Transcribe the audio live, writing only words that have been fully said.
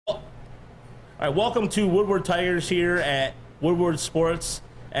All right, welcome to Woodward Tigers here at Woodward Sports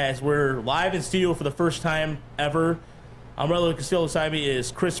as we're live in studio for the first time ever. I'm Rello Castillo. Beside me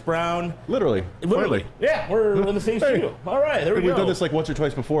is Chris Brown. Literally. Yeah, we're in the same studio. All right, there we go. We've done this like once or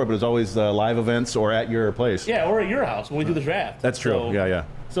twice before, but it's always live events or at your place. Yeah, or at your house when we do the draft. That's true. So, yeah.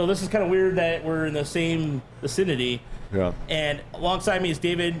 So this is kind of weird that we're in the same vicinity. Yeah. And alongside me is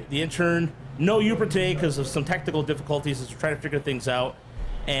David, the intern. No Uper today because of some technical difficulties as we're trying to figure things out.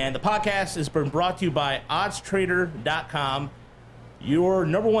 And the podcast has been brought to you by oddstrader.com, your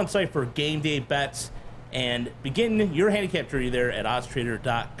number one site for game day bets. And begin your handicap journey there at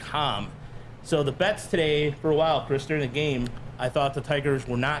oddstrader.com. So the bets today, for a while, Chris, during the game, I thought the Tigers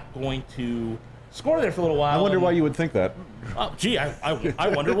were not going to score there for a little while. I wonder why you would think that. Oh, gee, I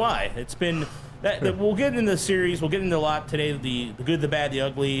wonder why. It's been that we'll get into the series. We'll get into a lot today. The good, the bad, the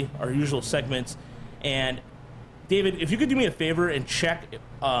ugly, our usual segments. And David, if you could do me a favor and check,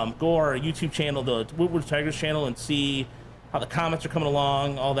 go our YouTube channel, the Woodward Tigers channel, and see how the comments are coming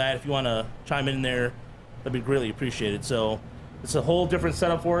along, all that. If you want to chime in there, that'd be greatly appreciated. So it's a whole different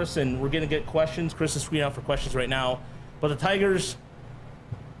setup for us, and we're going to get questions. Chris is screening out for questions right now. But the Tigers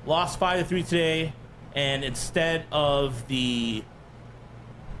lost 5-3 today, and instead of the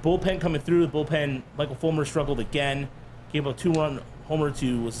bullpen coming through, the bullpen, Michael Fulmer struggled again. Gave a 2-run homer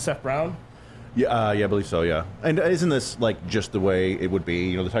to Seth Brown. Yeah, I believe so, yeah. And isn't this like just the way it would be?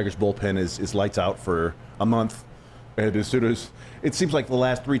 You know, the Tigers bullpen is lights out for a month. And as soon as it seems like the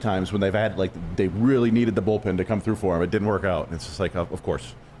last 3 times when they've had, like, they really needed the bullpen to come through for them, it didn't work out. And it's just like, of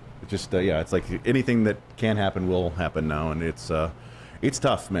course. It just, it's like anything that can happen will happen now. And it's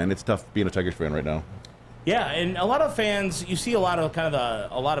tough, man. It's tough being a Tigers fan right now. Yeah, and a lot of fans, you see a lot of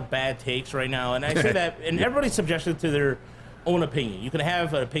a lot of bad takes right now. And I say that, and everybody's subjected to their own opinion. You can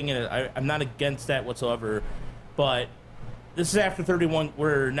have an opinion. I'm not against that whatsoever. But this is after 31.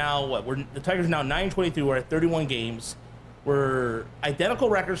 We're now, the Tigers are now 9-22. We're at 31 games. We're identical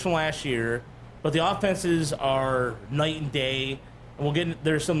records from last year, but the offenses are night and day. And we'll get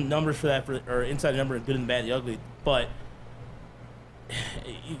there's some numbers for that, or inside number, good and bad, the ugly. But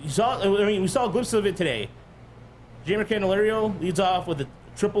we saw glimpses of it today. Jeimer Candelario leads off with a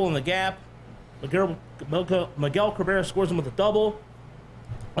triple in the gap. Miguel Cabrera scores him with a double.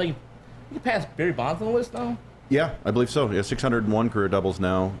 Like, you can pass Barry Bonds on the list now? Yeah, I believe so. Yeah, 601 career doubles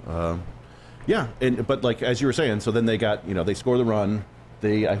now. But like as you were saying, so then they got, they score the run.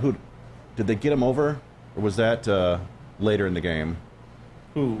 Who did they get him over, or was that later in the game?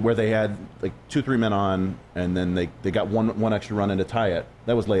 Who? Where they had like 2-3 men on, and then they got one extra run in to tie it.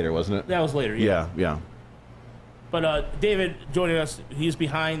 That was later, wasn't it? That was later. Yeah. Yeah. But David joining us, he's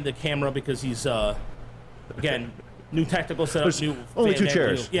behind the camera because he's again new technical setup. There's new only 2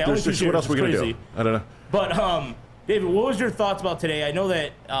 chairs. Only 2 chairs. What else are we gonna do? I don't know. But David, what was your thoughts about today? I know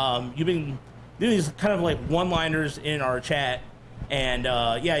that you've been doing these kind of like one-liners in our chat, and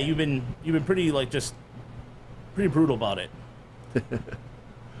you've been pretty pretty brutal about it.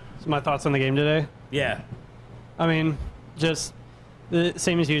 So my thoughts on the game today? Yeah. I mean, just the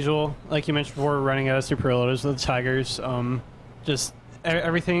same as usual. Like you mentioned before, we're running out of superlatives with the Tigers. Just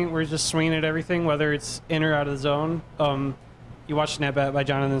everything, we're just swinging at everything, whether it's in or out of the zone. You watched an at-bat by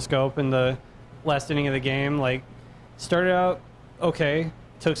Jonathan Scope in the last inning of the game. Like, started out okay,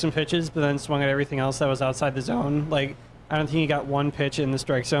 took some pitches, but then swung at everything else that was outside the zone. Like, I don't think he got one pitch in the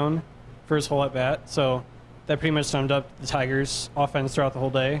strike zone for his whole at-bat. So that pretty much summed up the Tigers' offense throughout the whole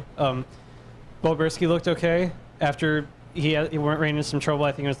day. Bo Brisky looked okay after he ran into some trouble.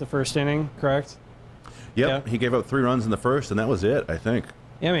 I think it was the first inning, correct? Yep. Yeah. He gave up 3 runs in the first, and that was it, I think.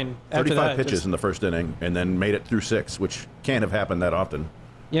 Yeah, I mean, 35 pitches in the first inning, and then made it through 6, which can't have happened that often.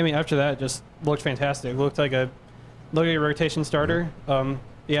 Yeah, I mean, after that, just looked fantastic. Looked like a rotation starter.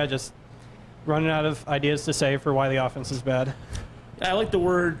 Just running out of ideas to say for why the offense is bad. I like the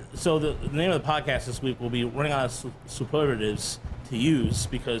word. So the name of the podcast this week will be running out of superlatives to use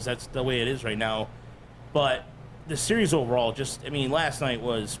because that's the way it is right now. But the series overall, last night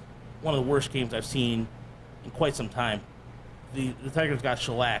was one of the worst games I've seen in quite some time. The Tigers got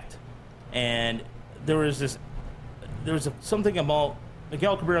shellacked, and there was something about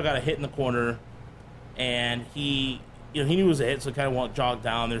Miguel Cabrera got a hit in the corner, and he knew it was a hit, so kind of jogged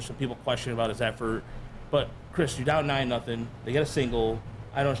down. There's some people questioning about his effort, but Chris, you're down 9-0. They get a single.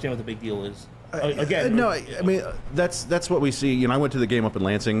 I don't understand what the big deal is. I mean that's what we see. I went to the game up in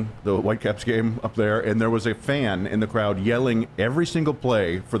Lansing, the Whitecaps game up there, and there was a fan in the crowd yelling every single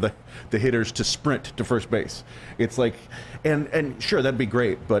play for the hitters to sprint to first base. It's like, and sure, that'd be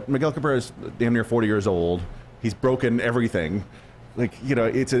great, but Miguel Cabrera's damn near 40 years old. He's broken everything. Like,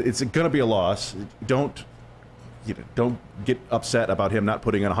 it's going to be a loss. Don't don't get upset about him not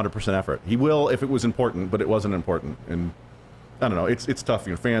putting in 100% effort. He will if it was important, but it wasn't important. And I don't know. It's tough.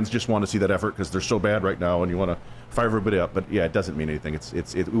 Fans just want to see that effort because they're so bad right now, and you want to fire everybody up. But yeah, it doesn't mean anything.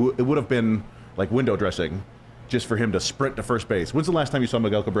 It would have been like window dressing, just for him to sprint to first base. When's the last time you saw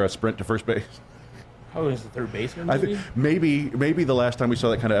Miguel Cabrera sprint to first base? How was the third baseman? I think maybe the last time we saw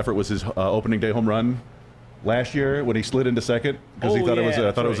that kind of effort was his opening day home run last year when he slid into second because he thought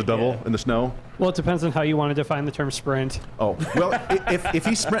it was a double in the snow. Well, it depends on how you want to define the term sprint. Oh well, if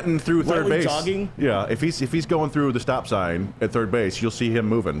he's sprinting through third base, jogging? Yeah, if he's going through the stop sign at third base, you'll see him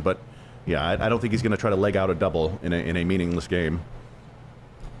moving. But yeah, I don't think he's going to try to leg out a double in a meaningless game.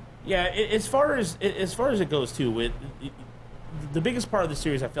 Yeah, as far as it goes too, the biggest part of the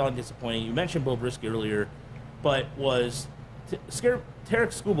series I found disappointing. You mentioned Bo Brisky earlier, but was Tarek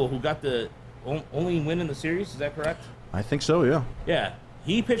Skubal, who got the only win in the series. Is that correct? I think so. Yeah. Yeah,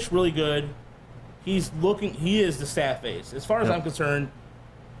 he pitched really good. He is the staff ace. As far as I'm concerned,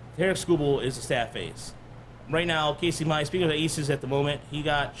 Tarek Skubal is the staff ace. Right now, Casey Mize, speaking of the aces at the moment, he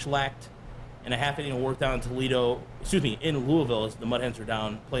got shellacked in a half inning of work down in Louisville as the Mud Hens are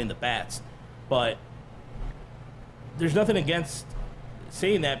down playing the Bats. But there's nothing against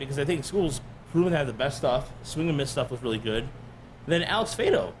saying that because I think Skubal's proven to have the best stuff. Swing and miss stuff was really good. Then Alex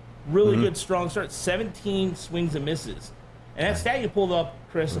Fado, really good, strong start. 17 swings and misses. And that stat you pulled up,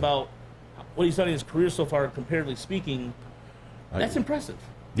 Chris, about what he's done in his career so far, comparatively speaking, that's impressive.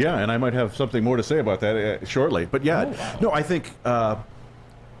 Yeah, and I might have something more to say about that shortly. But yeah, wow. No, I think,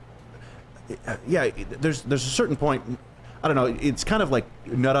 there's a certain point. I don't know. It's kind of like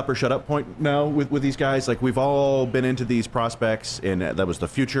nut up or shut up point now with these guys. Like we've all been into these prospects, and that was the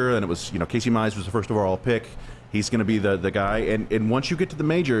future. And it was Casey Mize was the first overall pick. He's going to be the guy. And once you get to the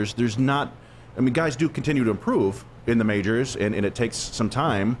majors, there's not. I mean, guys do continue to improve in the majors, and it takes some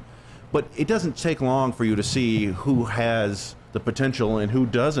time, but it doesn't take long for you to see who has the potential and who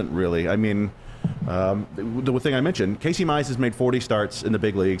doesn't really. I mean, the thing I mentioned, Casey Mize has made 40 starts in the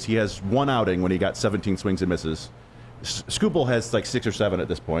big leagues. He has one outing when he got 17 swings and misses. Skubal has like 6 or 7 at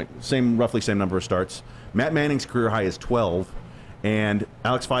this point. Roughly same number of starts. Matt Manning's career high is 12, and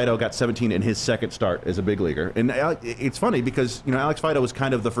Alex Fido got 17 in his second start as a big leaguer. And it's funny because Alex Fido was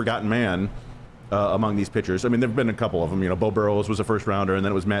kind of the forgotten man among these pitchers. I mean, there've been a couple of them. Bo Burrows was a first rounder, and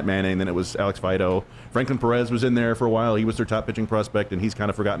then it was Matt Manning, then it was Alex Fido. Franklin Perez was in there for a while. He was their top pitching prospect, and he's kind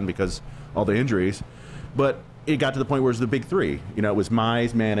of forgotten because all the injuries. But it got to the point where it was the big three. It was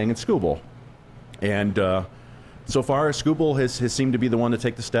Mize, Manning, and Skubal. And so far, Skubal has seemed to be the one to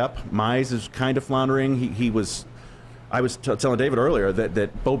take the step. Mize is kind of floundering. I was telling David earlier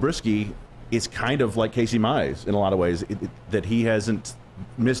that Bo Brisky is kind of like Casey Mize in a lot of ways, that he hasn't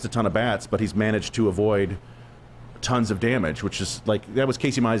missed a ton of bats, but he's managed to avoid tons of damage, which is that was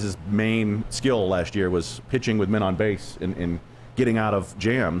Casey Mize's main skill last year, was pitching with men on base and getting out of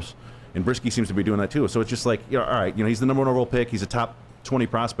jams. And Brisky seems to be doing that too. So it's just all right, he's the number 1 overall pick. He's a top 20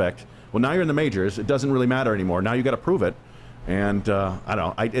 prospect. Well, now you're in the majors. It doesn't really matter anymore. Now you got to prove it. And I don't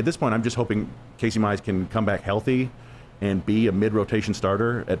know. At this point, I'm just hoping Casey Mize can come back healthy and be a mid-rotation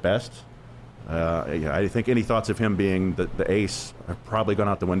starter at best. I think any thoughts of him being the ace have probably gone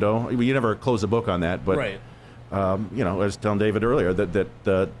out the window. You never close the book on that, but right. I was telling David earlier that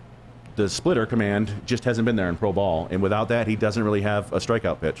the splitter command just hasn't been there in pro ball, and without that, he doesn't really have a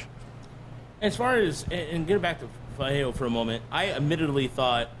strikeout pitch. As far as, and get back to Vallejo for a moment, I admittedly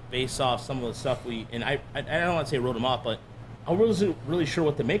thought, based off some of the stuff I don't want to say wrote him off, but I wasn't really sure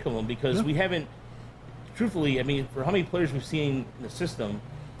what to make of him because we haven't, truthfully, I mean, for how many players we've seen in the system,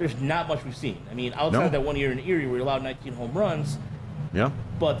 there's not much we've seen. I mean, outside of that 1 year in Erie where he allowed 19 home runs,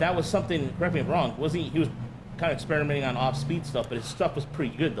 but that was something, correct me if I'm wrong, he was kind of experimenting on off-speed stuff, but his stuff was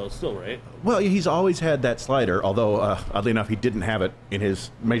pretty good, though, still, right? Well, he's always had that slider, although, oddly enough, he didn't have it in his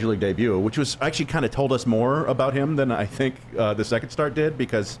Major League debut, which was actually kind of told us more about him than I think the second start did,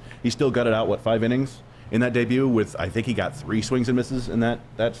 because he still got it out, 5 innings in that debut with, I think he got 3 swings and misses in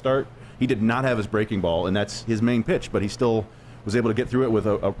that start. He did not have his breaking ball, and that's his main pitch, but he still was able to get through it with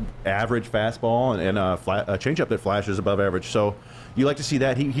a average fastball and a changeup that flashes above average. So you like to see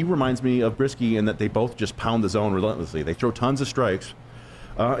that. He reminds me of Brisky in that they both just pound the zone relentlessly. They throw tons of strikes.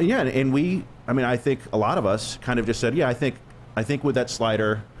 And I think a lot of us kind of just said, I think with that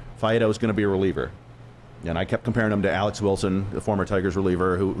slider, Faedo is going to be a reliever. And I kept comparing him to Alex Wilson, the former Tigers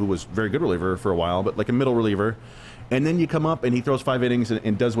reliever, who was a very good reliever for a while, but like a middle reliever. And then you come up and he throws 5 innings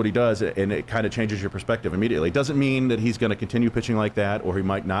and does what he does, and it kind of changes your perspective immediately. It doesn't mean that he's going to continue pitching like that, or he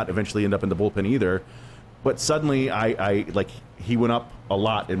might not eventually end up in the bullpen either. But suddenly, he went up a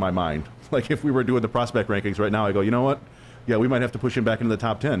lot in my mind. Like if we were doing the prospect rankings right now, I go, you know what? Yeah, we might have to push him back into the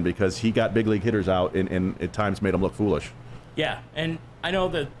top 10 because he got big league hitters out and at times made him look foolish. Yeah, and I know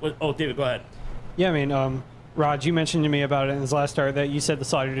that. Oh, David, go ahead. Yeah, I mean, Rod, you mentioned to me about it in his last start that you said the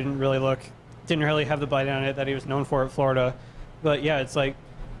slider didn't really have the bite on it that he was known for at Florida. But yeah, it's like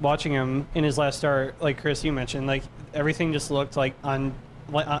watching him in his last start, like Chris, you mentioned, like everything just looked like on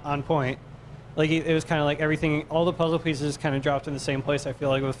point. Like it was kind of like everything, all the puzzle pieces kind of dropped in the same place. I feel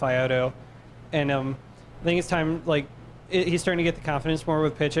like with Fajardo, and I think it's time. Like he's starting to get the confidence more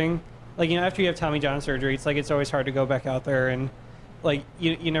with pitching. Like after you have Tommy John surgery, it's like it's always hard to go back out there and like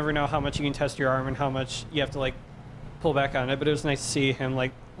you never know how much you can test your arm and how much you have to like pull back on it. But it was nice to see him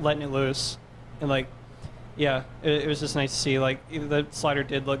like letting it loose and like. Yeah, it was just nice to see. Like the slider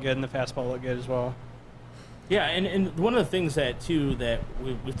did look good, and the fastball looked good as well. Yeah, and one of the things that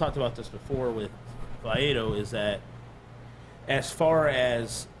we've talked about this before with Fajardo is that as far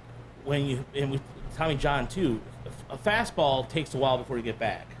as with Tommy John too, a fastball takes a while before you get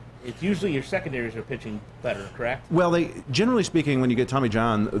back. It's usually your secondaries are pitching better, correct? Well, generally speaking, when you get Tommy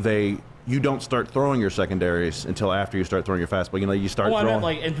John, you don't start throwing your secondaries until after you start throwing your fastball. You start throwing. I meant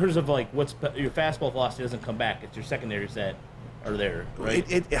like in terms of like your fastball velocity doesn't come back. It's your secondaries that are there,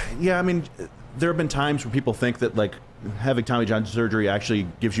 right? Yeah, I mean, there have been times where people think that like having Tommy John surgery actually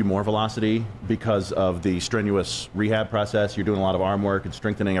gives you more velocity because of the strenuous rehab process. You're doing a lot of arm work and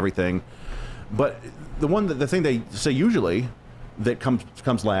strengthening everything. But the thing they say usually that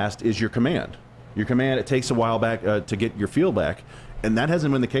comes last is your command. Your command, it takes a while back to get your feel back, and that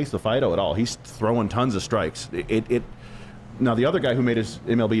hasn't been the case with Fido at all. He's throwing tons of strikes. Now, the other guy who made his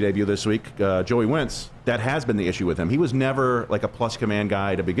MLB debut this week, Joey Wentz, that has been the issue with him. He was never like a plus command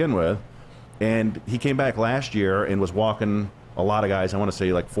guy to begin with, and he came back last year and was walking a lot of guys, I want to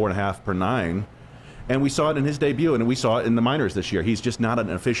say like 4.5 per 9, and we saw it in his debut, and we saw it in the minors this year. He's just not an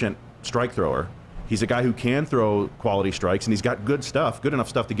efficient strike thrower. He's a guy who can throw quality strikes, and he's got good enough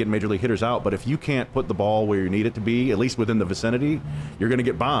stuff to get major league hitters out. But if you can't put the ball where you need it to be, at least within the vicinity, you're going to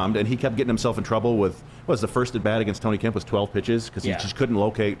get bombed. And he kept getting himself in trouble with, the first at bat against Tony Kemp was 12 pitches because he just couldn't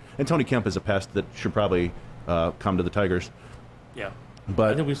locate. And Tony Kemp is a pest that should probably come to the Tigers. Yeah.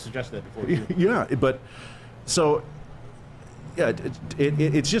 But I think we suggested that before, too. Yeah, but so... Yeah,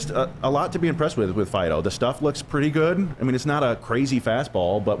 it's just a lot to be impressed with Fido. The stuff looks pretty good. I mean, it's not a crazy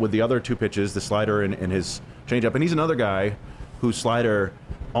fastball, but with the other two pitches, the slider and his changeup, and he's another guy whose slider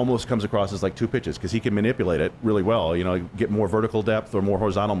almost comes across as like two pitches because he can manipulate it really well. Get more vertical depth or more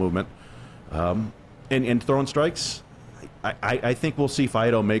horizontal movement, and throwing strikes. I think we'll see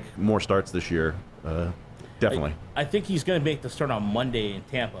Fido make more starts this year. Definitely. I think he's going to make the start on Monday in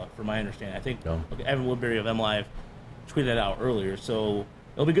Tampa, from my understanding. I think Evan Woodbury of MLive tweeted that out earlier, so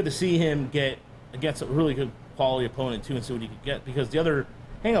it'll be good to see him get against a really good quality opponent too and see what he can get, because the other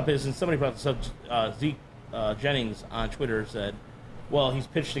hang-up is, and somebody brought this up, Zeke Jennings on Twitter said, well, he's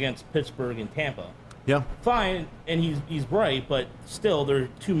pitched against Pittsburgh and Tampa. Yeah. Fine, and he's bright, but still they're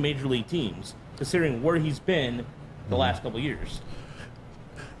two major league teams, considering where he's been the last couple of years.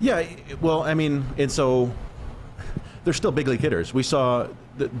 Yeah, well, I mean, and so they're still big league hitters. We saw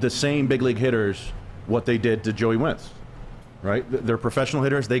the same big league hitters, what they did to Joey Wentz. Right, they're professional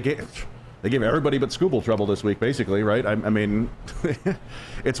hitters. They gave everybody but Scooble trouble this week, basically. Right, I mean,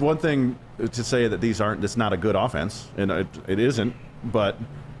 it's one thing to say that it's not a good offense, and it isn't, but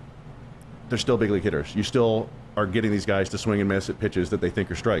they're still big league hitters. You still are getting these guys to swing and miss at pitches that they think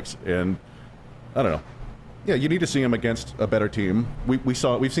are strikes, and I don't know. Yeah, you need to see them against a better team. We've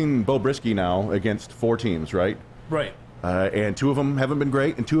seen Bo Brisky now against 4 teams, right? Right. And 2 of them haven't been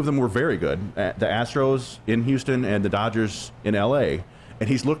great, and 2 of them were very good. The Astros in Houston and the Dodgers in L.A., and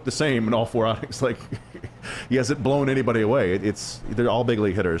he's looked the same in all 4 outings. Like, he hasn't blown anybody away. They're all big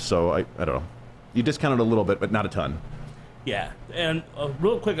league hitters, so I don't know. You discounted a little bit, but not a ton. Yeah, and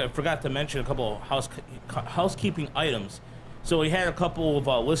real quick, I forgot to mention a couple of housekeeping items. So we had a couple of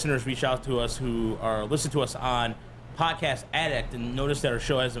listeners reach out to us who are listening to us on Podcast Addict and noticed that our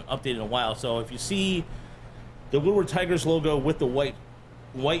show hasn't updated in a while. So if you see the Woodward Tigers logo with the white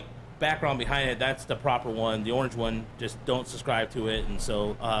background behind it, that's the proper one. The orange one, just don't subscribe to it. And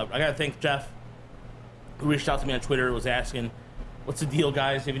so I got to thank Jeff, who reached out to me on Twitter, was asking, what's the deal,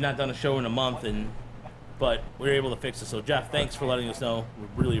 guys? Have you not done a show in a month? But we were able to fix it. So, Jeff, thanks for letting us know. We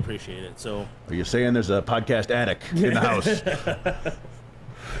really appreciate it. So, are you saying there's a podcast addict in the house?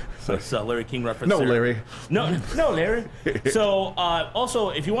 So, Larry King reference. No, there. Larry. No, Larry. So,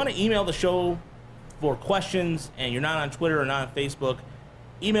 also, if you want to email the show for questions and you're not on Twitter or not on Facebook,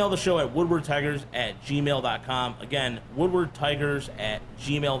 email the show at woodwardtigers@gmail.com. Again,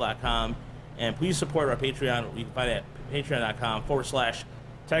 woodwardtigers@gmail.com. And please support our Patreon. You can find it at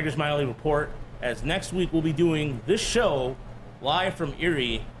patreon.com/Tigers Minor League Report. as next week we'll be doing this show live from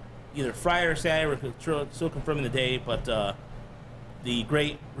Erie, either Friday or Saturday. We're still confirming the day, but the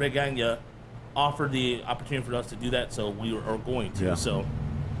great Ray Gagna offered the opportunity for us to do that, so we are going to. Yeah. So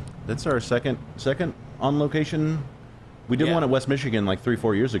that's our second on location. We did one at West Michigan like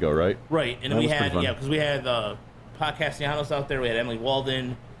 3-4 years ago, right? Right, and that we was pretty had fun. because we had Podcastianos out there. We had Emily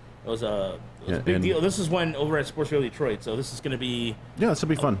Walden. It was a big deal. This is when over at Sports Radio Detroit, so this is going to be this will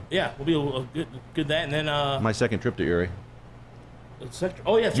be fun. Yeah, we'll be a good that, and then my second trip to Erie.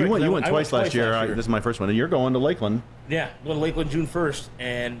 Oh yeah, that's you right, went. You went twice last year. This is my first one, and you're going to Lakeland. Yeah, going to Lakeland June 1st,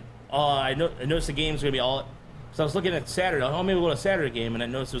 and I noticed the game's going to be all. So I was looking at Saturday. Oh, maybe we'll go to a Saturday game, and I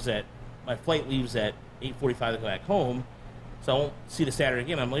noticed it was at my flight leaves at 8:45 to go back home, so I won't see the Saturday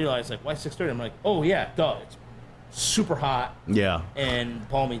game. I'm realized like why 6:30? I'm like, oh yeah, duh, it's super hot. Yeah. And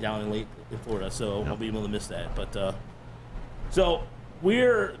balmy down in Florida, so I'll be able to miss that. But so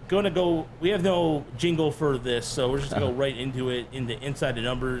we're gonna go. We have no jingle for this, so we're just gonna go right into it, into Inside the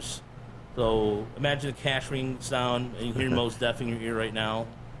Numbers. So imagine the cash ring sound, and you hear Mos Def in your ear right now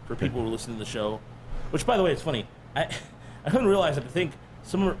for people who are listening to the show. Which, by the way, it's funny. I couldn't realize it. I think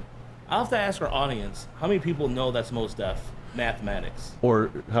I'll have to ask our audience how many people know that's Mos Def mathematics,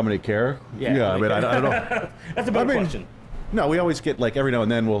 or how many care? Yeah, I mean, I don't know. That's a better question. No, we always get like every now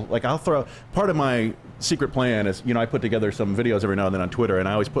and then I'll throw part of my secret plan is I put together some videos every now and then on Twitter, and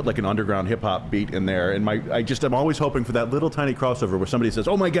I always put like an underground hip hop beat in there, and I'm always hoping for that little tiny crossover where somebody says,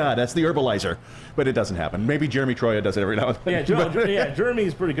 "Oh my God, that's the Herbalizer," but it doesn't happen. Maybe Jeremy Troya does it every now and then.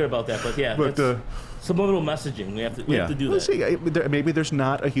 Jeremy's pretty good about that, but subliminal messaging. We have to do that. Let's see. Maybe there's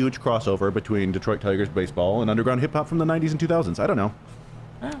not a huge crossover between Detroit Tigers baseball and underground hip hop from the 90s and 2000s. I don't know.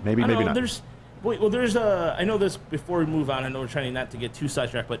 Maybe not. There's I know this before we move on. I know we're trying not to get too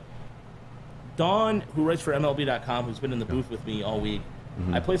sidetracked, but Dawn, who writes for MLB.com, who's been in the booth with me all week,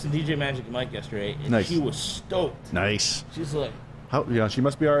 I played some DJ Magic Mike yesterday, and she was stoked. Nice. She's like, she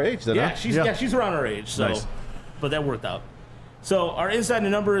must be our age then. She's around our age. So, nice. But that worked out. So our Inside the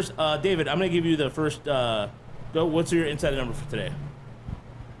Numbers, David, I'm going to give you the first. Go. What's your Inside the Number for today?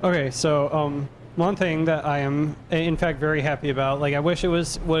 Okay, so one thing that I am, in fact, very happy about, like I wish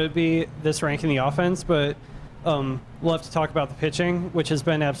would be this rank in the offense, but we'll have to talk about the pitching, which has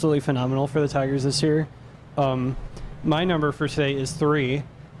been absolutely phenomenal for the Tigers this year. My number for today is 3,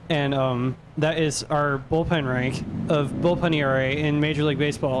 and that is our bullpen rank of bullpen ERA in Major League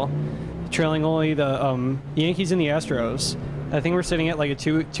Baseball, trailing only the Yankees and the Astros. I think we're sitting at like a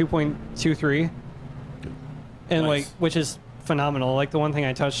 2.23, and nice. which is phenomenal. Like the one thing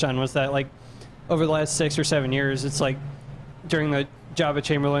I touched on was that like over the last 6 or 7 years, it's like during the Java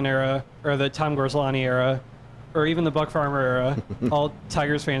Chamberlain era or the Tom Gorslani era or even the Buck Farmer era, all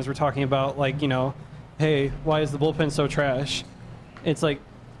Tigers fans were talking about like, hey, why is the bullpen so trash? It's like,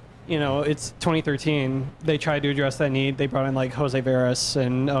 it's 2013. They tried to address that need. They brought in like Jose Veras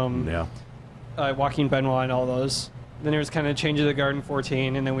and Joaquin Benoit and all those. Then there was kind of change of the guard in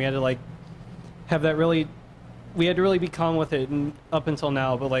 14, and then we had to like have that really, we had to really be calm with it and up until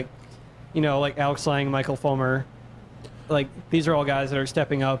now. But like, like Alex Lang, Michael Fulmer, like these are all guys that are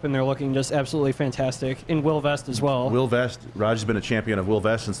stepping up and they're looking just absolutely fantastic. And Will Vest as well. Will Vest, Raj has been a champion of Will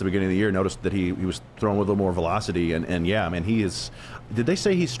Vest since the beginning of the year. Noticed that he was throwing with a little more velocity, and yeah, man, he is. Did they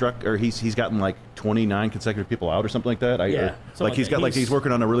say he's struck or he's gotten like 29 consecutive people out or something like that? He's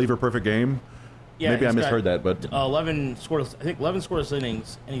working on a reliever perfect game. Yeah, maybe I misheard that, but 11 scoreless. I think 11 scoreless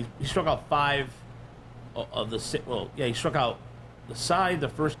innings, and he struck out 5 of the. Well, yeah, he struck out the side the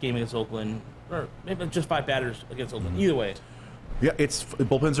first game against Oakland, or maybe just 5 batters against Oakland. Either way. Yeah,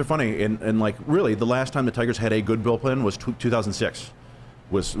 bullpens are funny, and like really, the last time the Tigers had a good bullpen was 2006,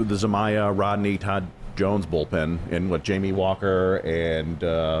 was the Zamaya, Rodney, Todd Jones bullpen, and Jamie Walker and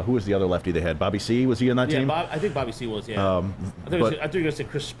who was the other lefty they had? Bobby C. Was he in that team? Yeah, I think Bobby C. was. Yeah, I thought you were going to say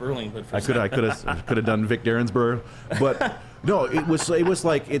Chris Sperling, but I could have done Vic Derensburg, but no, it was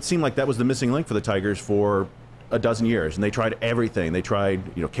like it seemed like that was the missing link for the Tigers for a dozen years, and they tried everything. They tried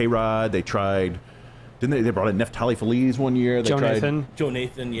K-Rod. They tried. Didn't they? They brought in Neftali Feliz one year. Joe Nathan.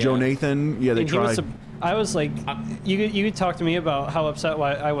 Yeah, they tried. I was like, you could talk to me about how upset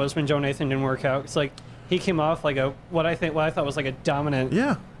I was when Joe Nathan didn't work out. It's like he came off like what I thought was like a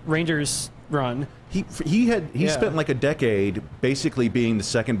dominant Rangers run. He spent like a decade basically being the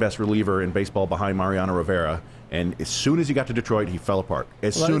second best reliever in baseball behind Mariano Rivera. And as soon as he got to Detroit, he fell apart.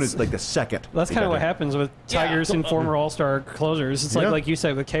 As soon as, like, the second. That's kind of what happens with Tigers and former All-Star closers. It's like you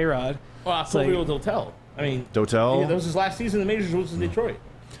said with K-Rod. Well, Fulvio Dotel. I mean, Dotel. Yeah, that was his last season in the majors. Was in Detroit.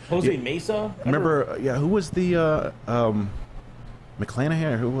 Jose Mesa. Remember? Yeah, who was the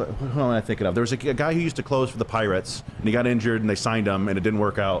McClanahan, who am I thinking of? There was a guy who used to close for the Pirates, and he got injured, and they signed him, and it didn't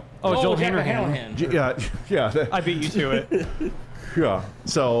work out. Oh, Joel Jack Hanrahan. Yeah. I beat you to it. Yeah.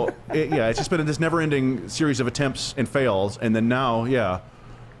 So, it's just been this never-ending series of attempts and fails, and then now,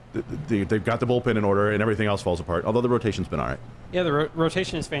 they've got the bullpen in order, and everything else falls apart, although the rotation's been all right. Yeah, the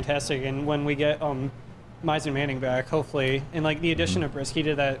rotation is fantastic, and when we get Mize and Manning back, hopefully, and like the addition of Brisky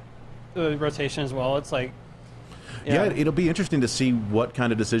to that rotation as well, it's like... Yeah, it'll be interesting to see what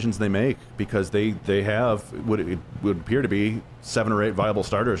kind of decisions they make, because they have what it would appear to be 7 or 8 viable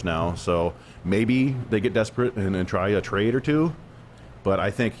starters now. So maybe they get desperate and try a trade or two. But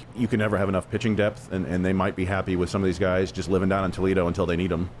I think you can never have enough pitching depth, and they might be happy with some of these guys just living down in Toledo until they need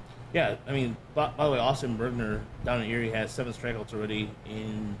them. Yeah, I mean, by the way, Austin Bergner down in Erie has 7 strikeouts already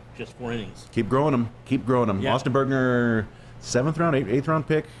in just 4 innings. Keep growing them. Yeah. Austin Bergner, 7th round, 8th round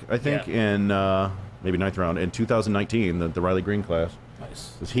pick, I think, in maybe 9th round in 2019, the Riley Green class.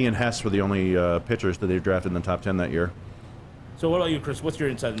 Nice. Because he and Hess were the only pitchers that they've drafted in the top 10 that year. So what about you, Chris? What's your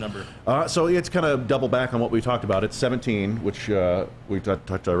inside number? So it's kind of double back on what we talked about. It's 17, which we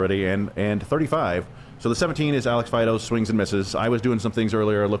touched already, and 35. So the 17 is Alex Fido's swings and misses. I was doing some things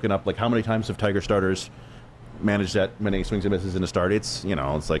earlier, looking up like how many times have Tiger starters managed that many swings and misses in a start. It's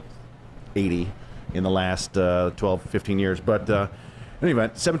it's like 80 in the last 12, 15 years. But in any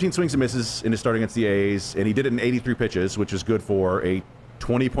event, 17 swings and misses in his start against the A's, and he did it in 83 pitches, which is good for a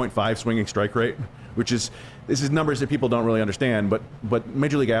 20.5 swinging strike rate, which is this is numbers that people don't really understand, but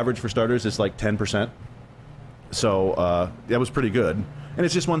major league average for starters is like 10%. So that was pretty good. And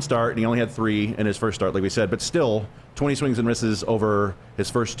it's just one start, and he only had 3 in his first start, like we said, but still 20 swings and misses over his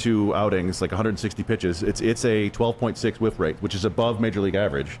first 2 outings, like 160 pitches. It's a 12.6 whiff rate, which is above major league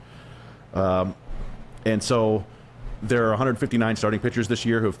average. And so there are 159 starting pitchers this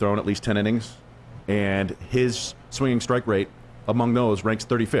year who have thrown at least 10 innings, and his swinging strike rate among those ranks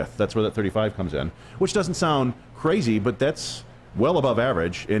 35th. That's where that 35 comes in, which doesn't sound crazy, but that's well above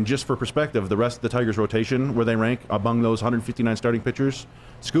average. And just for perspective, the rest of the Tigers rotation, where they rank among those 159 starting pitchers,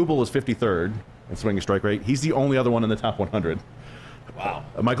 Skubal is 53rd in swinging strike rate. He's the only other one in the top 100. Wow.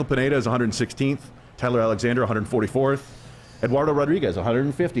 Michael Pineda is 116th. Tyler Alexander, 144th. Eduardo Rodriguez,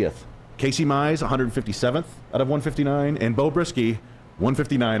 150th. Casey Mize, 157th out of 159. And Bo Brisky,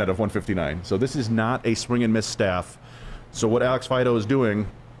 159 out of 159. So this is not a swing and miss staff. So what Alex Fido is doing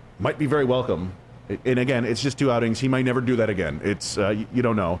might be very welcome. And again, it's just 2 outings. He might never do that again. It's you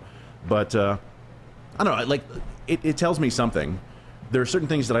don't know. But I don't know. Like it tells me something. There are certain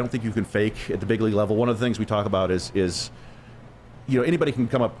things that I don't think you can fake at the big league level. One of the things we talk about is anybody can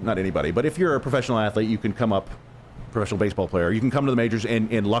come up, not anybody, but if you're a professional athlete, you can come up, professional baseball player, you can come to the majors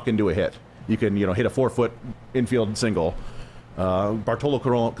and luck into a hit. You can hit a 4-foot infield single. Bartolo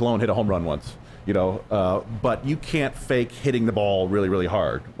Colon hit a home run once. But you can't fake hitting the ball really, really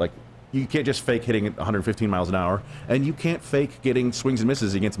hard. Like, you can't just fake hitting at 115 miles an hour, and you can't fake getting swings and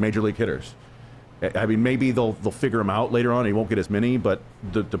misses against major league hitters. I mean, maybe they'll figure him out later on. He won't get as many, but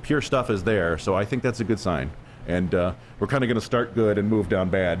the pure stuff is there. So I think that's a good sign. And we're kind of going to start good and move down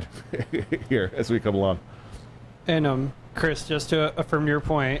bad here as we come along. And Chris, just to affirm your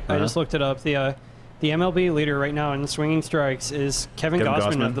point, I just looked it up. The MLB leader right now in swinging strikes is Kevin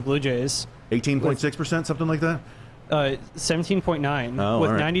Gausman of the Blue Jays. 18.6%, something like that? 17.9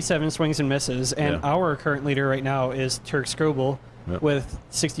 with right. 97 swings and misses. And our current leader right now is Turk Skubal with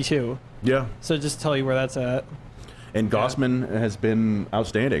 62. Yeah. So just to tell you where that's at. And Gausman has been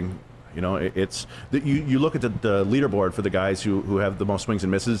outstanding. It's you look at the leaderboard for the guys who have the most swings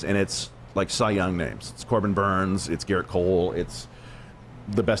and misses, and it's like Cy Young names. It's Corbin Burns. It's Garrett Cole. It's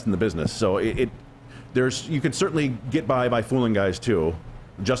the best in the business. So you can certainly get by fooling guys too.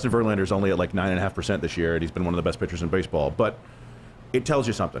 Justin Verlander's only at like 9.5% this year, and he's been one of the best pitchers in baseball. But it tells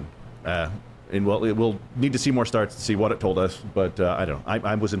you something. And we'll need to see more starts to see what it told us. But I don't know.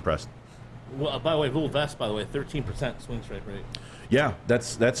 I was impressed. Well, by the way, Will Vest, 13% swing strike rate. Yeah,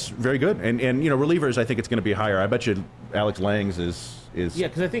 that's very good. And relievers, I think it's going to be higher. I bet you Alex Lange's is. Yeah,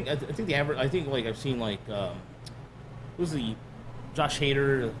 because I think the average. I think like I've seen like what was the Josh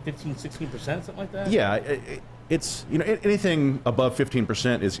Hader 15-16%, something like that. Yeah, it's anything above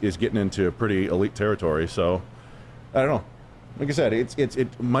 15% is getting into pretty elite territory. So I don't know. Like I said,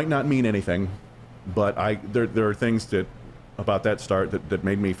 it might not mean anything, but there are things about that start that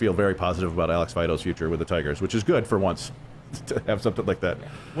made me feel very positive about Alex Fido's future with the Tigers, which is good for once to have something like that.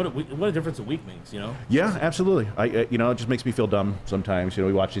 Yeah. What a difference a week makes, Yeah, absolutely. It just makes me feel dumb sometimes.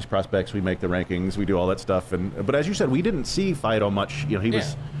 We watch these prospects, we make the rankings, we do all that stuff, but as you said, we didn't see Fido much. He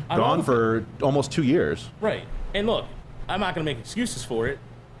was gone for almost 2 years. Right. And look, I'm not going to make excuses for it,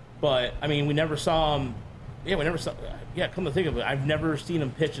 but I mean, we never saw him. Yeah, we never saw. yeah, come to think of it, I've never seen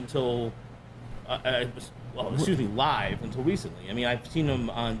him pitch until, live until recently. I mean, I've seen him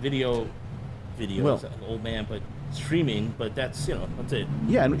on videos, Well- an old man, but streaming, but that's it.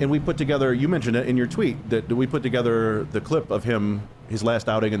 Yeah, and we put together, you mentioned it in your tweet, that we put together the clip of him, his last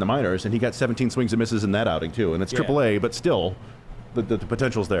outing in the minors, and he got 17 swings and misses in that outing, too. And it's Yeah. AAA, but still, the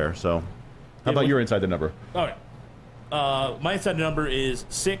potential's there. So, how about your inside the number? All right. My inside number is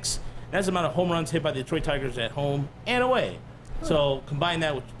 6. That's the amount of home runs hit by the Detroit Tigers at home and away. So combine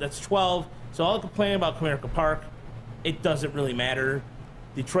that with, that's 12. So I'll complain about Comerica Park. It doesn't really matter.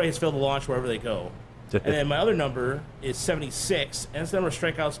 Detroit has failed to launch wherever they go. And then my other number is 76, and that's the number of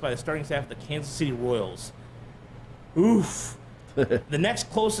strikeouts by the starting staff of the Kansas City Royals. Oof. The next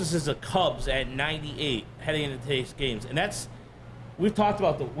closest is the Cubs at 98 heading into today's games. And that's, we've talked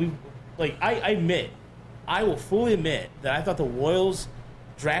about I will fully admit that I thought the Royals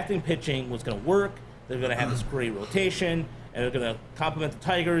drafting pitching was going to work. They're going to have this great rotation, and they're going to complement the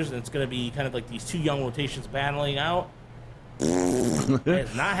Tigers, and it's going to be kind of like these two young rotations battling out. It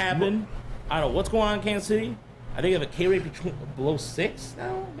has not happened. I don't know what's going on in Kansas City. I think they have a K rate below 6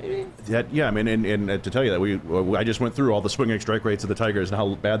 now, maybe. Yeah, I mean, and to tell you that, I just went through all the swinging strike rates of the Tigers and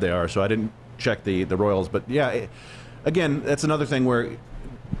how bad they are, so I didn't check the Royals. But yeah, again, that's another thing where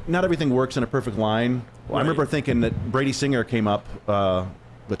not everything works in a perfect line. Well, I remember thinking that Brady Singer came up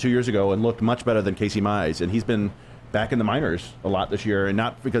 2 years ago and looked much better than Casey Mize, and he's been back in the minors a lot this year, and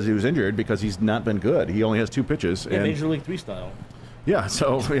not because he was injured, because he's not been good. He only has 2 pitches. Yeah, and Major League 3 style. Yeah,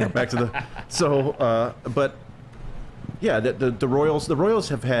 so back to the but yeah, the Royals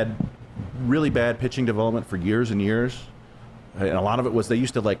have had really bad pitching development for years and years, and a lot of it was they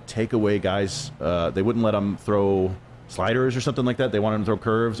used to take away guys. They wouldn't let them throw sliders or something like that. They wanted them to throw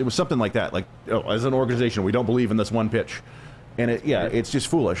curves. It was something like that. As an organization, we don't believe in this one pitch, and it's just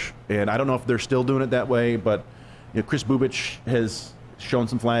foolish. And I don't know if they're still doing it that way, but Chris Bubich has shown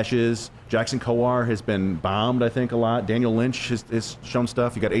some flashes. Jackson Kowar has been bombed, I think, a lot. Daniel Lynch has shown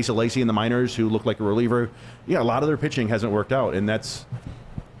stuff. You got Asa Lacy in the minors, who looked like a reliever. Yeah, a lot of their pitching hasn't worked out, and that's,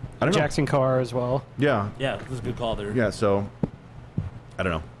 I don't know. Jackson Carr as well. Yeah. Yeah, it was a good call there. Yeah, so I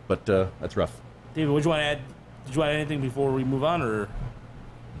don't know, but that's rough. David, what do you want to add? Did you want to add anything before we move on, or?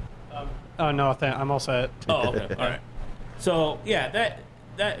 Oh no, I'm all set. Oh, okay, all right. So yeah,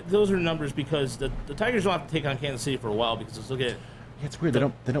 those are numbers because the Tigers don't have to take on Kansas City for a while because let's look at. Yeah, it's weird.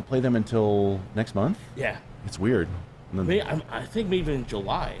 They don't play them until next month. Yeah. It's weird. Maybe, I think maybe in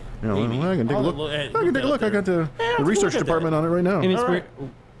July. Maybe. I can take a look. I got the research department on it right now. And it's Right.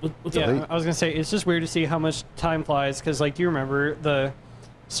 weird. What's Yeah, up? I was gonna say it's just weird to see how much time flies because, do you remember the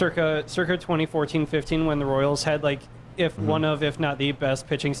circa 2014-15 when the Royals had one of, if not the best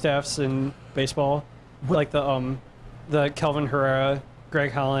pitching staffs in baseball, like the Kelvin Herrera,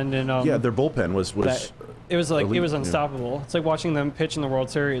 Greg Holland, and their bullpen was it was elite, it was yeah. unstoppable. It's like watching them pitch in the World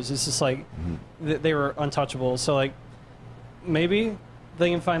Series. It's just they were untouchable. So maybe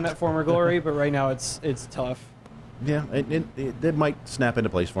they can find that former glory, but right now it's tough. Yeah, it might snap into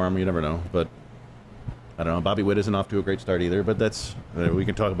place for him. You never know, but I don't know. Bobby Witt isn't off to a great start either, but that's we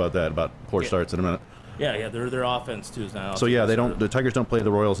can talk about that about poor starts in a minute. Yeah, their offense too is now. So yeah, the Tigers don't play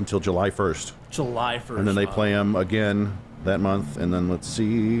the Royals until July 1st. July 1st, and then they play them again that month, and then let's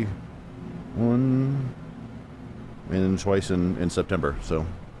see, one and twice in September. So.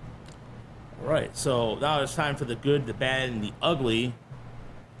 All right, so now it's time for the good, the bad, and the ugly.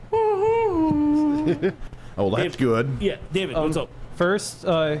 Oh, that's good. Yeah, David, what's up? First,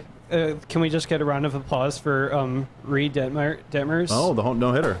 can we just get a round of applause for Reed Detmers? Oh, the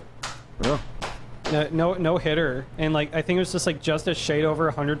no hitter. Yeah. No hitter, and I think it was just a shade over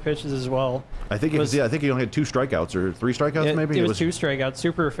 100 pitches as well. I think I think he only had 2 strikeouts or 3 strikeouts maybe. It was 2 strikeouts,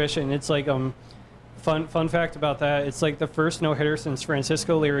 super efficient. It's fun fact about that. It's the first no hitter since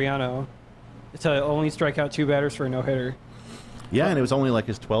Francisco Liriano to only strike out 2 batters for a no hitter. Yeah, and it was only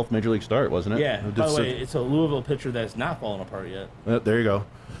his 12th major league start, wasn't it? Yeah. By the way, it's a Louisville pitcher that's not falling apart yet. There you go.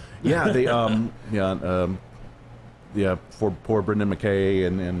 Yeah, they for poor Brendan McKay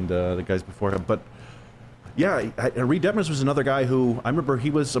and the guys before him, but. Yeah, Reed Detmers was another guy who I remember he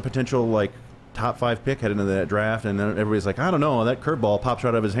was a potential top 5 pick heading into that draft, and then everybody's like, I don't know, that curveball pops right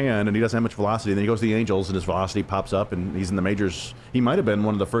out of his hand, and he doesn't have much velocity. And then he goes to the Angels, and his velocity pops up, and he's in the majors. He might have been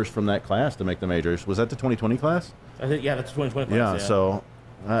one of the first from that class to make the majors. Was that the 2020 class? I think that's 2020 class. Yeah. So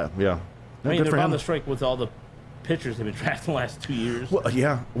yeah. I mean, good they're for on him. the strike with all the pitchers they've been drafting the last 2 years. Well,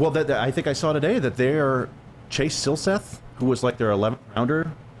 yeah. Well, I think I saw today that they're Chase Silseth, who was their 11th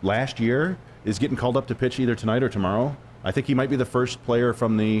rounder last year, is getting called up to pitch either tonight or tomorrow. I think he might be the first player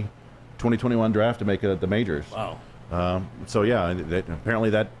from the 2021 draft to make the majors. Wow. So yeah,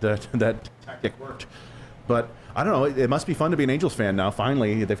 apparently that tactic worked. But I don't know. It must be fun to be an Angels fan now.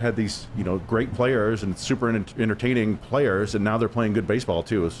 Finally, they've had these great players and super entertaining players, and now they're playing good baseball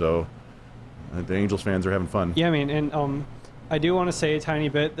too. So the Angels fans are having fun. Yeah, I mean, and I do want to say a tiny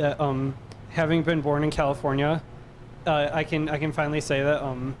bit that having been born in California, I can finally say that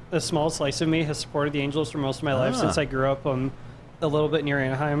a small slice of me has supported the Angels for most of my life since I grew up a little bit near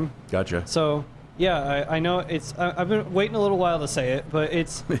Anaheim. Gotcha. So yeah, I know it's. I've been waiting a little while to say it, but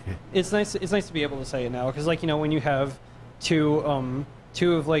it's nice. It's nice to be able to say it now because when you have two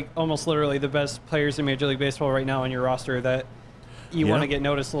of like almost literally the best players in Major League Baseball right now on your roster, that you want to get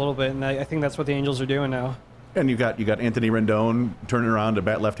noticed a little bit, and I think that's what the Angels are doing now. And you got Anthony Rendon turning around to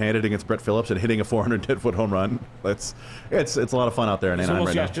bat left-handed against Brett Phillips and hitting a 410-foot home run. It's a lot of fun out there in Anaheim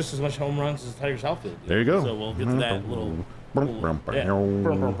right now. Just as much home runs as the Tigers outfield. There you go. So we'll get to that little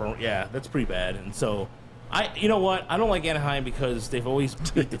yeah, that's pretty bad. And so you know what? I don't like Anaheim because they've always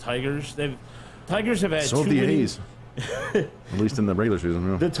beat the Tigers. Tigers have had so have the A's. At least in the regular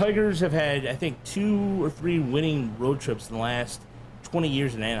season. Yeah. The Tigers have had, I think, 2 or 3 winning road trips in the last 20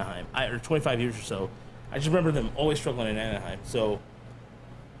 years in Anaheim, or 25 years or so. I just remember them always struggling in Anaheim. So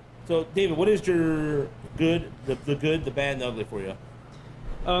David, what is your good, the good, the bad, and the ugly for you?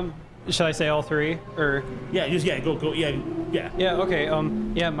 Should I say all three, or? Yeah, go. Yeah.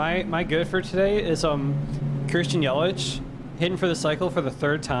 Okay. My good for today is Christian Yelich hitting for the cycle for the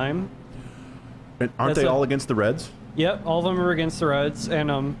 3rd time. And aren't they all against the Reds? Yep, all of them are against the Reds,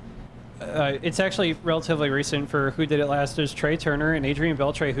 and it's actually relatively recent for who did it last. There's Trey Turner and Adrian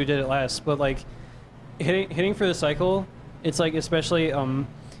Beltre who did it last, but like hitting for the cycle, it's like especially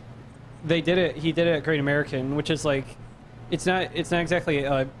he did it at Great American, which is like it's not exactly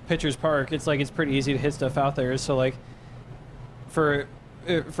a pitcher's park. It's like it's pretty easy to hit stuff out there. So like for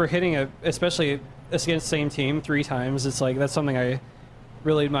hitting especially against the same team 3 times, it's like that's something I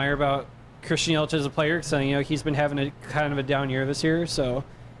really admire about Christian Yelich as a player, because he's been having a kind of a down year this year, so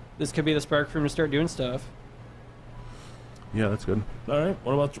this could be the spark for him to start doing stuff. Yeah, that's good. All right.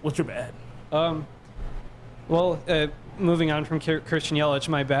 What's your bad? Moving on from Christian Yelich,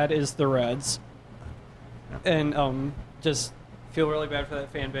 my bad is the Reds, and just feel really bad for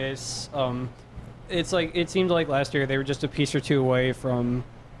that fan base. It's like it seemed like last year they were just a piece or two away from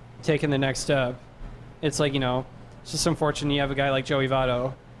taking the next step. It's like it's just unfortunate you have a guy like Joey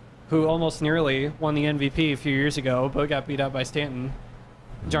Votto, who almost nearly won the MVP a few years ago, but got beat out by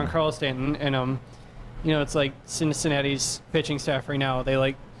Giancarlo Stanton, and it's like Cincinnati's pitching staff right now.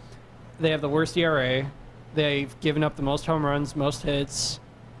 They have the worst ERA. They've given up the most home runs, most hits.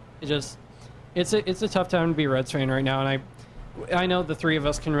 It's a tough time to be a Reds fan right now, and I know the 3 of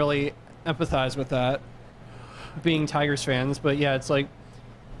us can really empathize with that, being Tigers fans. But yeah, it's like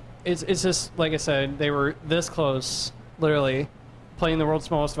it's just like I said, they were this close, literally, playing the world's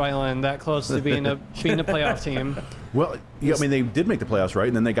smallest violin, that close to being a playoff team. Well, yeah, I mean, they did make the playoffs, right?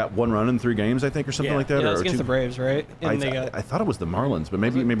 And then they got 1 run in 3 games, I think, or something like that. Yeah, it was against the Braves, right? And I thought it was the Marlins, but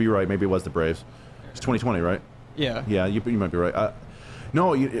maybe you're right. Maybe it was the Braves. It's 2020, right? Yeah. Yeah, you might be right.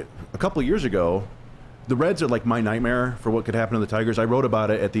 No, a couple of years ago, the Reds are like my nightmare for what could happen to the Tigers. I wrote about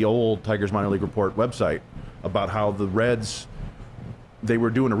it at the old Tigers Minor League Report website about how the Reds, they were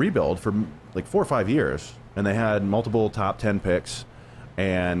doing a rebuild for like 4 or 5 years, and they had multiple top 10 picks,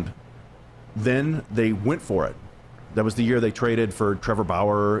 and then they went for it. That was the year they traded for Trevor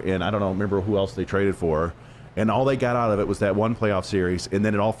Bauer, and I don't remember who else they traded for. And all they got out of it was that 1 playoff series, and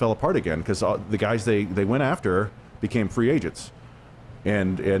then it all fell apart again because the guys they went after became free agents,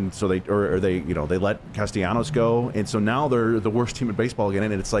 and so they let Castellanos go, and so now they're the worst team in baseball again.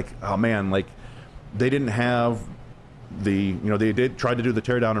 And it's like, oh man, like they didn't have they did try to do the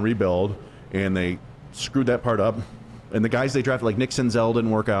teardown and rebuild, and they screwed that part up. And the guys they drafted, like Nick Senzel,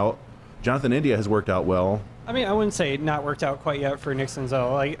 didn't work out. Jonathan India has worked out well. I mean, I wouldn't say not worked out quite yet for Nick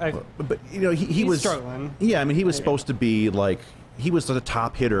Senzel. But he was struggling. Yeah, I mean, he was supposed to be like he was the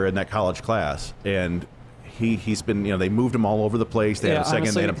top hitter in that college class, and he's been they moved him all over the place. They had him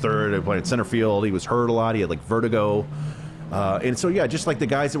second, they had him third. They played center field. He was hurt a lot. He had like vertigo, and so just like the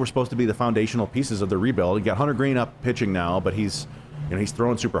guys that were supposed to be the foundational pieces of the rebuild. You got Hunter Green up pitching now, but he's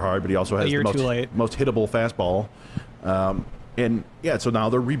throwing super hard, but he also has the most hittable fastball. So now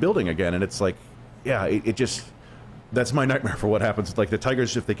they're rebuilding again, and it's like, it just, that's my nightmare for what happens. It's like the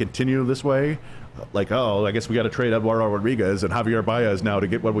Tigers, if they continue this way, like, I guess we got to trade Eduardo Rodriguez and Javier Baez now to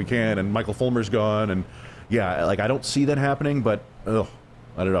get what we can, and Michael Fulmer's gone, and I don't see that happening, but I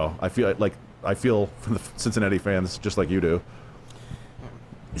don't know. I feel for the Cincinnati fans just like you do.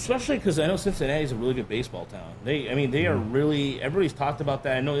 Especially because I know Cincinnati is a really good baseball town. They are really, everybody's talked about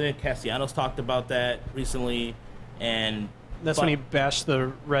that. I know that Castellanos talked about that recently, and That's when he bashed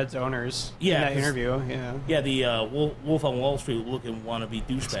the Reds owners Yeah, in that 'cause- interview. Yeah. Yeah, the Wolf on Wall Street looking wannabe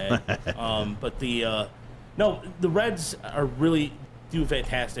douchebag. But the Reds are really do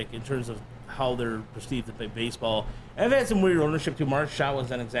fantastic in terms of how they're perceived to play baseball. And they've had some weird ownership too. Mark Shaw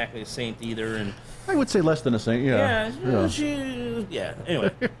wasn't exactly a saint either, and I would say less than a saint. Yeah.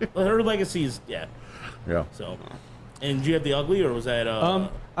 Anyway, her legacy's Yeah. So, and do you have the ugly, or was that?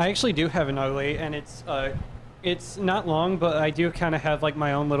 I actually do have an ugly, and it's not long, but I do kind of have like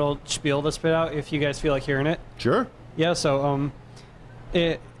my own little spiel to spit out if you guys feel like hearing it. Sure. Yeah. So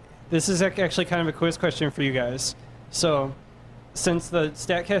this is actually kind of a quiz question for you guys. So, since the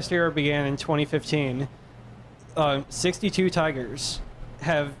Statcast era began in 2015, 62 Tigers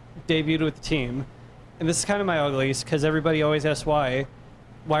have debuted with the team, and this is kind of my uglies because everybody always asks why.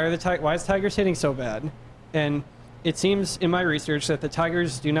 Why is Tigers hitting so bad? And it seems in my research that the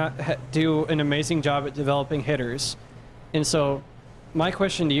Tigers do not do an amazing job at developing hitters. And so, my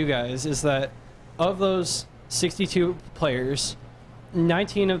question to you guys is that of those 62 players,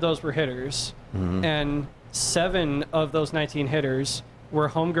 19 of those were hitters, and 7 of those 19 hitters were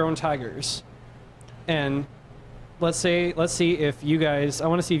homegrown Tigers. And let's see if you guys. I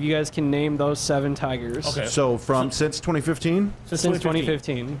want to see if you guys can name those 7 Tigers. Okay. So since 2015, Since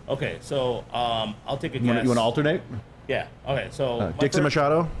 2015. Okay, so I'll take a guess. you want to alternate? Yeah. Okay, so Dixon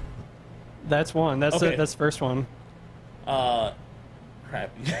Machado. That's one. That's Okay. that's the first one. Crap,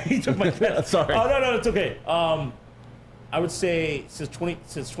 he took my guess. Sorry. Oh no, it's okay. I would say since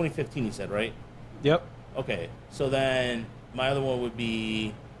 2015. You said right? Yep. Okay, so then my other one would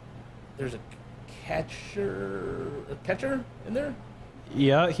be there's a catcher in there.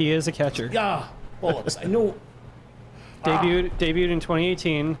 Yeah, he is a catcher. Yeah, bullets. I know. Debuted in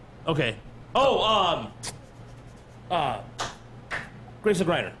 2018. Okay. Grayson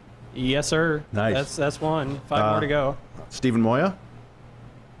Griner. Yes, sir. Nice. That's one. 5 more to go. Stephen Moya.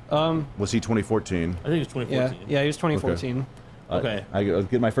 Was he 2014? I think it's 2014. Yeah, he was 2014. Okay. I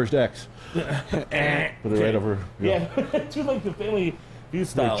get my first X. Put it right over. Yeah, it's like the family view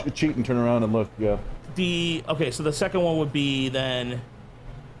style. Cheat and turn around and look. Yeah. So the second one would be then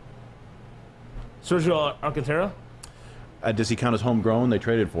Sergio Alcantara. Does he count as homegrown? They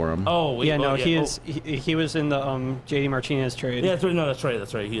traded for him. Oh, wait, Yeah, no, yeah. he is. He was in the JD Martinez trade. Yeah, that's right.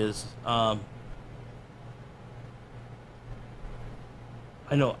 That's right. He is. I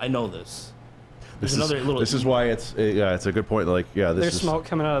know this. There's another little. This is why it's a good point. Like this There's is smoke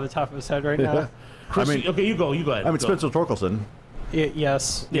coming out of the top of his head right now. Chris, okay, you go ahead. I mean Spencer Torkelson.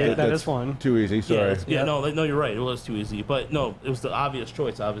 Yes, Yeah, that That's is one. Too easy. Sorry. No, you're right. It was too easy, but no, it was the obvious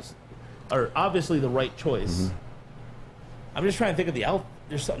choice. Obviously the right choice. I'm just trying to think of the out.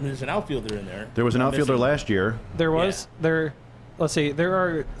 There's an outfielder in there. There was an outfielder last year. There was Let's see. There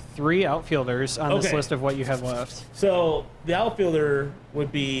are 3 outfielders on this Okay. list of what you have left. So the outfielder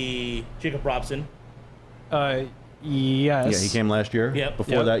would be Jacob Robson. Yes. Yeah, he came last year. Yep.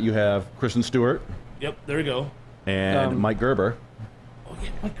 Before Yep. that, you have Kristen Stewart Yep, there we go. and Mike Gerber. Oh yeah,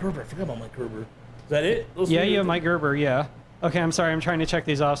 Mike Gerber. I forgot about Mike Gerber. Is that it? Those Yeah, three? you have Mike Gerber. Yeah. Okay, I'm sorry. I'm trying to check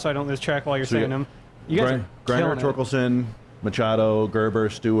these off so I don't lose track while you're So you- saying them. You guys are Griner, killing it. Torkelson, Machado, Gerber,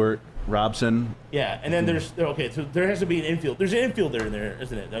 Stewart, Robson. Yeah, and then there's so there has to be an infield. There's an infielder in there,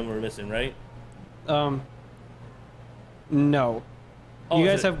 isn't it? That we're missing, right? No. Oh, You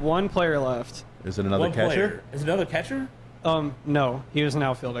is guys it have one player left. Is it another one catcher? player? Is it another catcher? No. He was an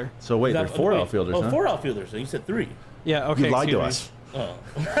outfielder. So wait, there's 4 outfielders, Oh, huh? 4 outfielders. So you said 3. Yeah. Okay. You lied to excuse us. Oh.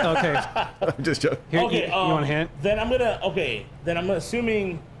 me. Okay. I'm just joking. Here, Okay. you want a hint? Then I'm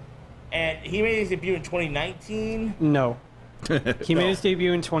assuming, and he made his debut in 2019, No. He made his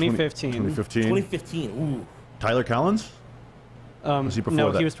debut in 2015. 2015. 2015. Ooh. Tyler Collins? Was he before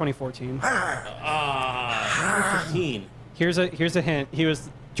No, that? he was 2014. 2015. Here's a hint. He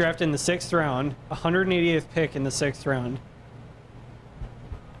was drafted in the 6th round, 188th pick in the 6th round.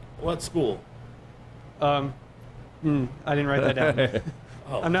 What school? I didn't write that down.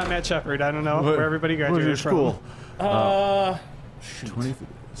 Oh. I'm not Matt Shepard. I don't know where everybody graduated Where's your from. school?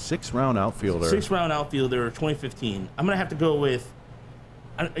 6th-round outfielder. 6th-round outfielder, 2015. I'm gonna have to go with.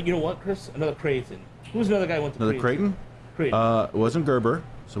 You know what, Chris? Another Creighton. Who's another guy who went to Another Creighton? Creighton. It wasn't Gerber,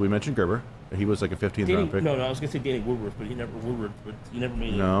 so we mentioned Gerber. He was like a 15th Danny, round pick. no, I was gonna say Danny Woodward, but he never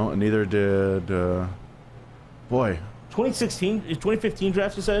made it. No, and neither did. Boy, 2016, 2015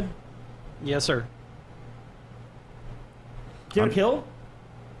 draft. You said Yes, sir. Derek Hill.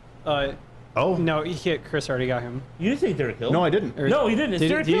 oh No, Chris already got him. You didn't say Derek Hill. no, I didn't. Or- No, you didn't. It's Did,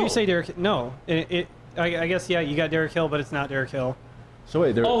 Derek did Hill. you say Derek? No. I guess, yeah, you got Derek Hill, but it's not Derek Hill. So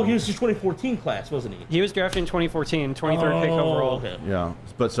wait, Oh, he was the 2014 class, wasn't he? He was drafted in 2014, 23rd pick overall. Okay. yeah,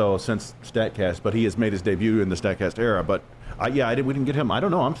 but so since StatCast, but he has made his debut in the StatCast era. But we didn't get him. I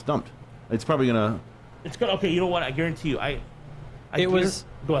don't know. I'm stumped. It's probably gonna. It's good. Okay, you know what? I guarantee you.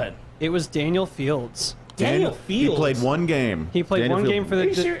 Go ahead. It was Daniel Fields. Daniel Fields. He played one game. He played Daniel one Fields. game for the. Are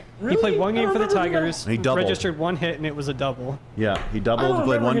you serious? He Really? played one I game don't for the remember him Tigers. He doubled. Registered one hit, and it was a double. Yeah, he I doubled. don't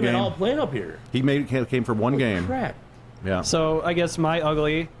Played remember one him game. at all playing up here. Came for one game. Crap. Yeah. So I guess my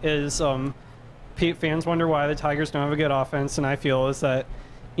ugly is fans wonder why the Tigers don't have a good offense, and I feel is that,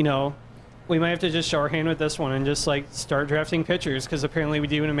 we might have to just show our hand with this one and just like start drafting pitchers, because apparently we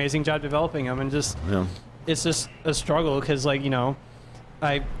do an amazing job developing them, and just it's just a struggle because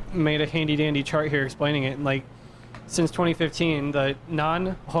I made a handy dandy chart here explaining it, and since 2015 the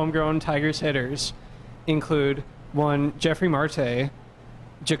non-homegrown Tigers hitters include one Jeffrey Marte,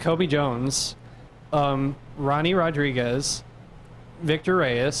 Jacoby Jones, Ronnie Rodriguez, Victor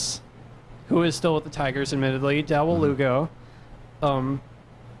Reyes, who is still with the Tigers admittedly, Dawel Lugo,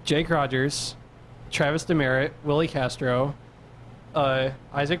 Jake Rogers, Travis Demerit, Willie Castro,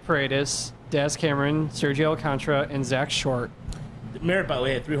 Isaac Paredes, Daz Cameron, Sergio Alcantara, and Zach Short. Merritt, by the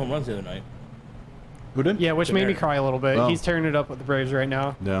way, had 3 home runs the other night. Who did? Yeah, which made me cry a little bit. Oh. He's tearing it up with the Braves right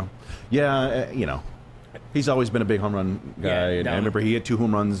now. Yeah. He's always been a big home run guy, Yeah, and I remember he had 2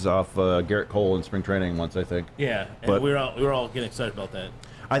 home runs off Garrett Cole in spring training once, I think. Yeah, and But- we were all getting excited about that.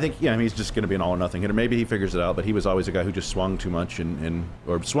 I think, he's just going to be an all or nothing hitter. Maybe he figures it out, but he was always a guy who just swung too much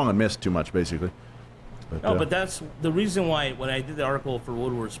or swung and missed too much, basically. But that's the reason why when I did the article for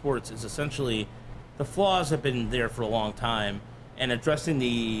Woodward Sports is essentially the flaws have been there for a long time, and addressing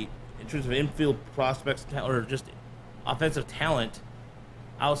in terms of infield prospects or just offensive talent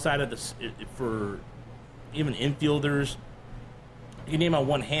outside of this for even infielders. You can name on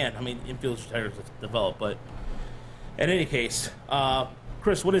one hand how many infielders Tigers have developed, but in any case,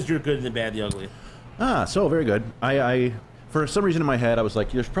 Chris, what is your good, the bad, the ugly? So very good. I for some reason in my head, I was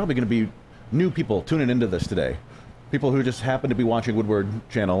like, there's probably going to be new people tuning into this today. People who just happen to be watching Woodward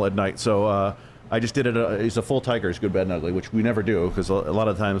channel at night. So I just did it. It's a full Tigers, good, bad, and ugly, which we never do because a lot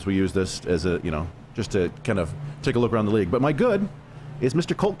of times we use this as a, just to kind of take a look around the league. But my good is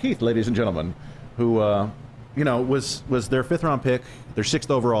Mr. Colt Keith, ladies and gentlemen, who, was their 5th round pick, their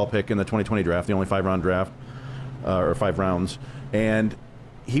 6th overall pick in the 2020 draft, the only 5-round draft, or 5 rounds. And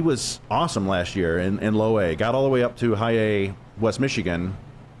he was awesome last year in low A. Got all the way up to high A West Michigan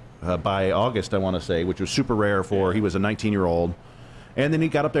by August, I want to say, which was super rare for, he was a 19-year-old. And then he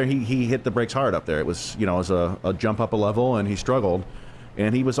got up there, he hit the brakes hard up there. It was, it was a jump up a level, and he struggled.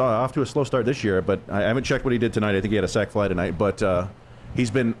 And he was off to a slow start this year, but I haven't checked what he did tonight. I think he had a sac fly tonight, but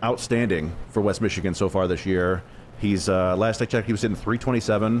he's been outstanding for West Michigan so far this year. He's last I checked, he was hitting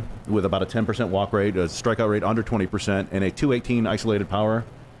 .327 with about a 10% walk rate, a strikeout rate under 20%, and a .218 isolated power,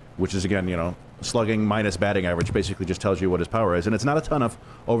 which is, again, slugging minus batting average basically just tells you what his power is. And it's not a ton of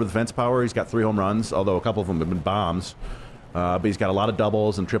over-the-fence power. He's got 3 home runs, although a couple of them have been bombs. But he's got a lot of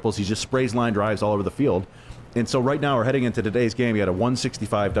doubles and triples. He just sprays line drives all over the field. And so right now we're heading into today's game. He had a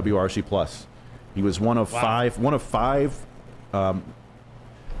 165 WRC plus. He was one of five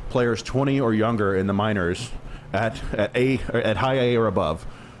players 20 or younger in the minors at high A or above.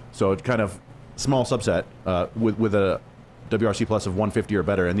 So it's kind of small subset with a WRC plus of 150 or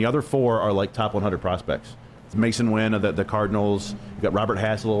better. And the other 4 are like top 100 prospects. It's Mason Wynn of the Cardinals. You got Robert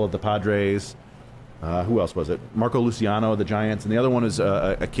Hassel of the Padres. Who else was it? Marco Luciano of the Giants. And the other one is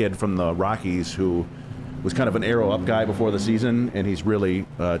a kid from the Rockies who was kind of an arrow-up guy before the season, and he's really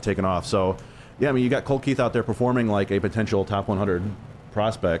taken off. So, yeah, you got Colt Keith out there performing like a potential top 100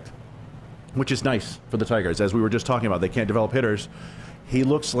 prospect, which is nice for the Tigers. As we were just talking about, they can't develop hitters. He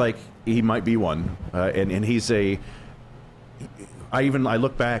looks like he might be one, and he's a... I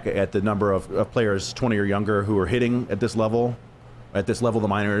look back at the number of players 20 or younger who are hitting at this level, the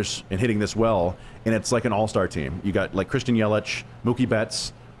minors, and hitting this well, and it's like an all-star team. You got like Christian Yelich, Mookie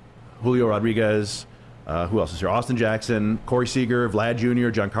Betts, Julio Rodriguez, who else is here? Austin Jackson, Corey Seager, Vlad Jr.,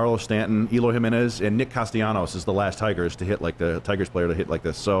 Giancarlo Stanton, Eloy Jimenez, and Nick Castellanos is the last Tigers player to hit like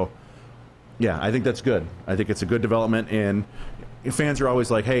this. So, yeah, I think that's good. I think it's a good development, and fans are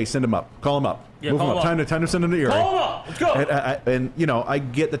always like, "Hey, send him up, call him up, Yeah, move him call up, him up. time to send him to Erie." Call him up. Let's go. And I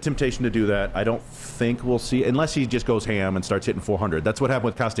get the temptation to do that. I don't think we'll see, unless he just goes ham and starts hitting 400. That's what happened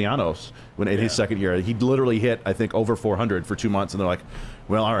with Castellanos in his second year. He literally hit, I think, over 400 for 2 months, and they're like,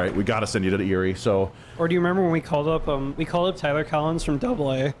 "Well, all right, we got to send you to Erie." So, Or do you remember when we called up Tyler Collins from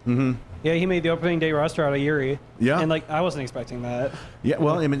Double A? Mm-hmm. Yeah, he made the opening day roster out of Erie. Yeah. And I wasn't expecting that. yeah,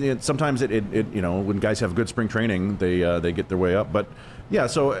 well, I mean, sometimes it when guys have good spring training, they get their way up. But yeah,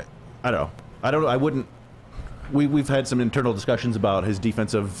 so I don't know. I wouldn't. we've had some internal discussions about his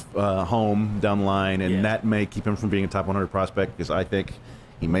defensive home down the line, and that may keep him from being a top 100 prospect because I think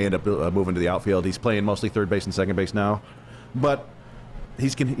he may end up moving to the outfield. He's playing mostly third base and second base now, but he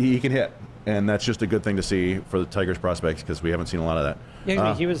can hit, and that's just a good thing to see for the Tigers prospects because we haven't seen a lot of that.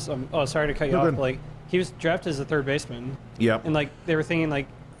 Yeah, he was. Sorry to cut you off. Like he was drafted as a third baseman. Yep. And like they were thinking like.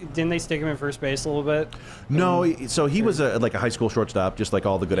 Didn't they stick him in first base a little bit? No, so he was like a high school shortstop, just like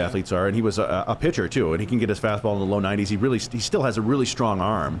all the good athletes are, and he was a pitcher too, and he can get his fastball in the low 90s. He still has a really strong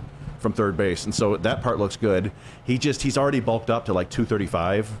arm from third base, and so that part looks good. He's already bulked up to like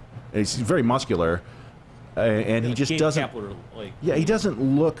 235. And he's very muscular, and he just doesn't. He doesn't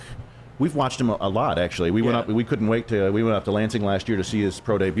look. We've watched him a lot actually. We went up. We couldn't wait to. We went up to Lansing last year to see his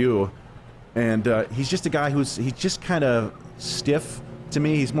pro debut, and he's just a guy he's just kind of stiff. To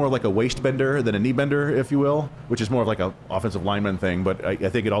me, he's more like a waist bender than a knee bender, if you will, which is more of like an offensive lineman thing, but I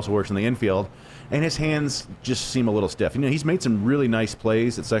think it also works in the infield. And his hands just seem a little stiff. You know, he's made some really nice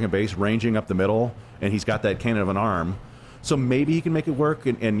plays at second base, ranging up the middle, and he's got that cannon of an arm. So maybe he can make it work,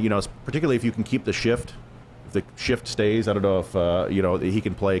 and you know, particularly if you can keep the shift. If the shift stays, I don't know if, you know, he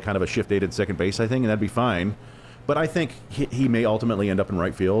can play kind of a shift-aided second base, I think, and that'd be fine. But I think he may ultimately end up in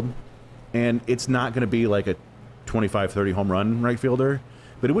right field, and it's not going to be like a 25, 30 home run right fielder,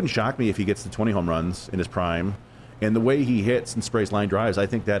 but it wouldn't shock me if he gets to 20 home runs in his prime. And the way he hits and sprays line drives, I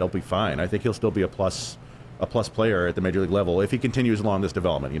think that'll be fine. I think he'll still be a plus player at the major league level if he continues along this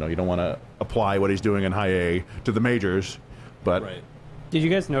development. You know, you don't want to apply what he's doing in high A to the majors, but Did you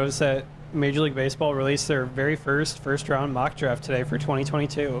guys notice that Major League Baseball released their very first round mock draft today for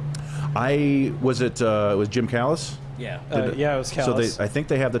 2022? Was Jim Callis? Yeah. Yeah, it was Callis. So I think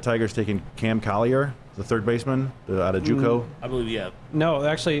they have the Tigers taking Cam Collier, the third baseman out of JUCO. I believe, yeah. No,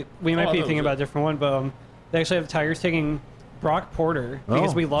 actually, we might be thinking about a different one, but they actually have the Tigers taking Brock Porter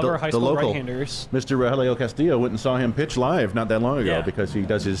because we love our high school right-handers. Mr. Rogelio Castillo went and saw him pitch live not that long ago because he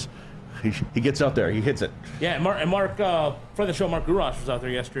does his... He gets out there. He hits it. Yeah, and Mark, friend of the show, Mark Gurosh, was out there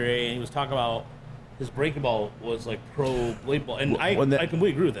yesterday, and he was talking about his breaking ball was like pro blade ball, and I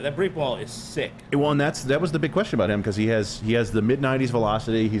completely agree with that. That break ball is sick. Well, and that was the big question about him because he has the mid-90s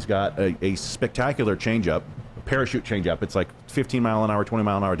velocity. He's got a spectacular changeup, a parachute changeup. It's like 15 mile an hour, 20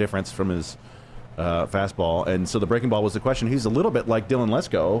 mile an hour difference from his fastball, and so the breaking ball was the question. He's a little bit like Dylan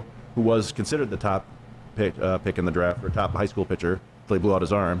Lesko, who was considered the top pick in the draft, or top high school pitcher until he blew out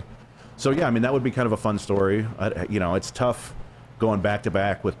his arm. So yeah, I mean that would be kind of a fun story. You know, it's tough going back to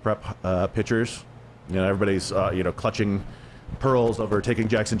back with prep pitchers. You know, everybody's clutching pearls over taking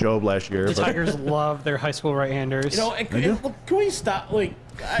Jackson Jobe last year. The Tigers love their high school right-handers. You know, and can we stop? Like,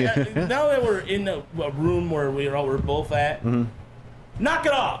 now that we're in a room where we're both at, knock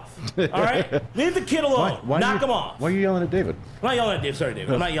it off. All right, leave the kid alone. Knock him off. Why are you yelling at David? I'm not yelling at David. Sorry,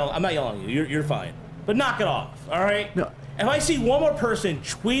 David. I'm not yelling at you. You're fine. But knock it off. All right. No. If I see one more person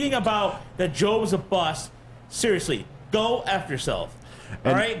tweeting about that Jobe's a bust, seriously, go after yourself.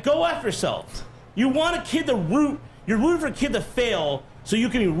 All right, go after yourself. You want a kid to root. You're rooting for a kid to fail so you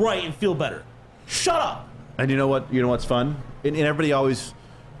can be right and feel better. Shut up. And you know what? You know what's fun? And everybody always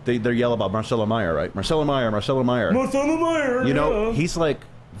they yell about Marcelo Meyer, right? Marcelo Meyer. Marcelo Meyer. You know, he's like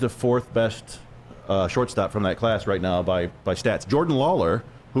the fourth best shortstop from that class right now by stats. Jordan Lawler,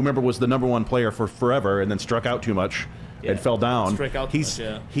 who remember was the number one player for forever and then struck out too much and fell down.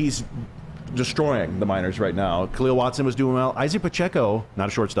 He's destroying the minors right now. Khalil Watson was doing well. Isaac Pacheco, not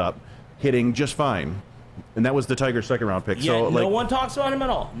a shortstop, hitting just fine. And that was the Tigers' second-round pick. Yeah, so, no one talks about him at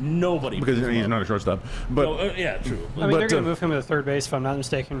all. Nobody. Because he's not a shortstop. But true. I mean, they're going to move him to third base, if I'm not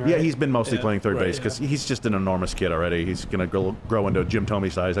mistaken, right? Yeah, he's been mostly playing third base because he's just an enormous kid already. He's going to grow into Jim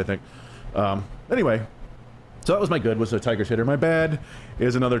Thome size, I think. Anyway, so that was my good, was a Tigers hitter. My bad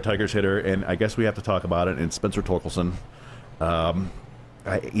is another Tigers hitter, and I guess we have to talk about it, and Spencer Torkelson.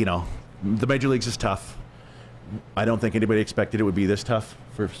 The major leagues is tough. I don't think anybody expected it would be this tough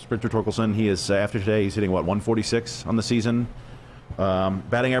for Spencer Torkelson. He is, after today, he's hitting, 146 on the season.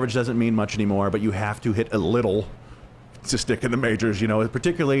 Batting average doesn't mean much anymore, but you have to hit a little to stick in the majors, you know,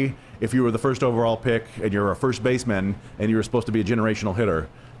 particularly if you were the first overall pick and you're a first baseman and you were supposed to be a generational hitter.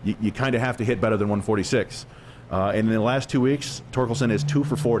 You kind of have to hit better than 146. And in the last 2 weeks, Torkelson is 2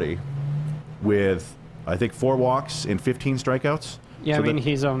 for 40 with, I think, 4 walks and 15 strikeouts. Yeah,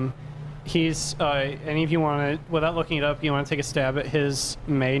 so he's any of you want to, without looking it up, you want to take a stab at his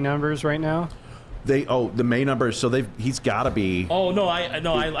May numbers right now? The May numbers. So he's got to be. Oh no,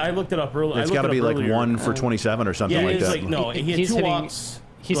 I looked it up earlier. It's got to be like 1 for 27 or something like that. He had 2 walks.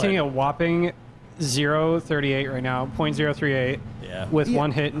 He's hitting a whopping 0.38 right now, .038. Yeah. With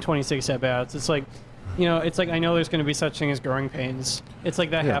 1 hit and 26 at bats. It's like, you know, I know there's going to be such thing as growing pains. It's like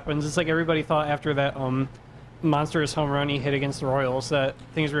that happens. It's like everybody thought after that monstrous home run he hit against the Royals that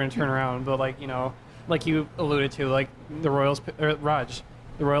things were going to turn around. But like you alluded to, like the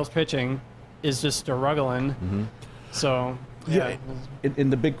Royals pitching is just struggling. Mm-hmm. So yeah.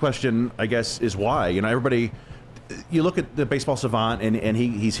 And the big question, I guess, is why. Everybody. You look at the baseball savant, and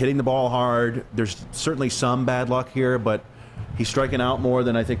he's hitting the ball hard. There's certainly some bad luck here, but he's striking out more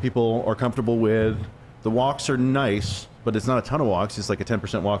than I think people are comfortable with. The walks are nice, but it's not a ton of walks. It's like a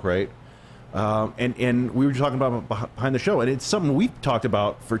 10% walk rate. And we were talking about behind the show, and it's something we've talked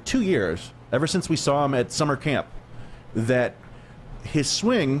about for 2 years, ever since we saw him at summer camp, that his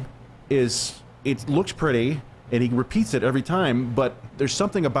swing it looks pretty, and he repeats it every time, but there's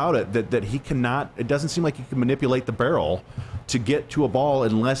something about it that he cannot, it doesn't seem like he can manipulate the barrel to get to a ball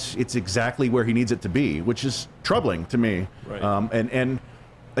unless it's exactly where he needs it to be, which is troubling to me. Right. And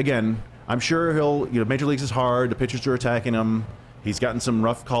again, I'm sure Major Leagues is hard, the pitchers are attacking him, he's gotten some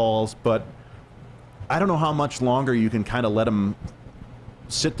rough calls, but I don't know how much longer you can kind of let him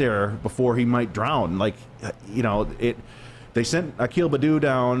sit there before he might drown. They sent Akil Baddoo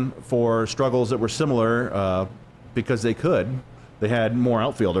down for struggles that were similar because they could. They had more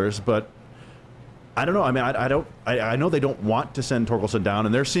outfielders, but I don't know. I mean, I know they don't want to send Torkelson down,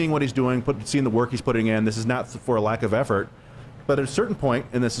 and they're seeing what he's doing, seeing the work he's putting in. This is not for a lack of effort, but at a certain point,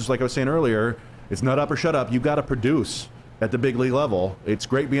 and this is like I was saying earlier, it's nut up or shut up. You've got to produce at the big league level. It's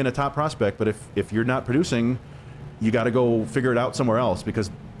great being a top prospect, but if you're not producing, you got to go figure it out somewhere else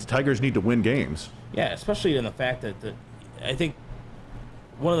because the Tigers need to win games. Yeah, especially in the fact that I think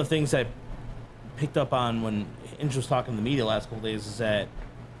one of the things I picked up on when Inge was talking to the media the last couple of days is that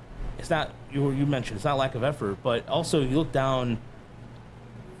it's not, you mentioned, it's not lack of effort, but also you look down,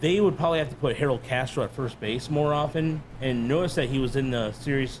 they would probably have to put Harold Castro at first base more often, and notice that he was in the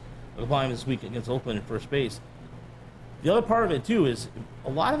series of Cleveland this week against Oakland at first base. The other part of it, too, is a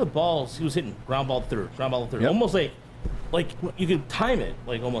lot of the balls, he was hitting ground ball to third, yep. Almost like you could time it,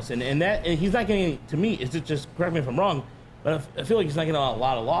 like almost, and he's not getting, to me, is it just, correct me if I'm wrong, but I feel like he's not getting a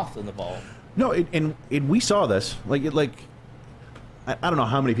lot of loft in the ball. No, and we saw this. I don't know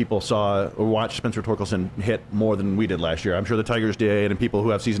how many people saw or watched Spencer Torkelson hit more than we did last year. I'm sure the Tigers did, and people who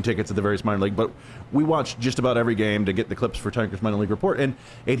have season tickets at the various minor league. But we watched just about every game to get the clips for Tigers minor league report, and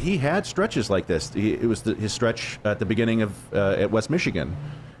he had stretches like this. It was his stretch at the beginning of at West Michigan,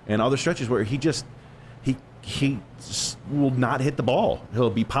 and other stretches where he will not hit the ball. He'll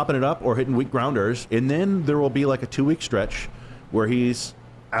be popping it up or hitting weak grounders, and then there will be like a 2-week stretch where he's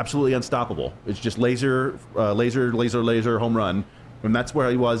absolutely unstoppable. It's just laser home run, and that's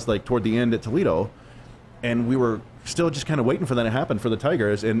where he was like toward the end at Toledo, and we were still just kind of waiting for that to happen for the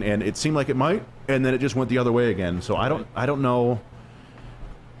Tigers, and it seemed like it might, and then it just went the other way again. So I don't know.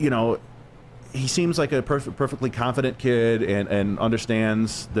 He seems like a perfectly confident kid and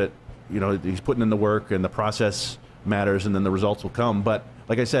understands that he's putting in the work and the process matters, and then the results will come. But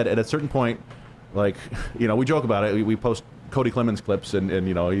like I said, at a certain point, we joke about it. We post Cody Clemens clips, and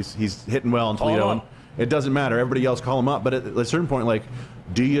he's hitting well in Toledo, and it doesn't matter. Everybody else call him up. But at a certain point,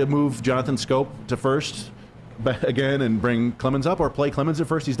 do you move Jonathan Scope to first again and bring Clemens up, or play Clemens at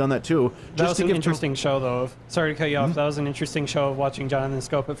first? He's done that too. That was an interesting show, though. Sorry to cut you off. That was an interesting show of watching Jonathan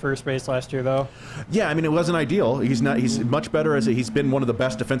Scope at first base last year, though. Yeah, I mean, it wasn't ideal. He's much better he's been one of the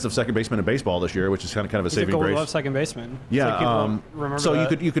best defensive second basemen in baseball this year, which is kind of a saving grace. He's a Gold Glove second baseman. Yeah. So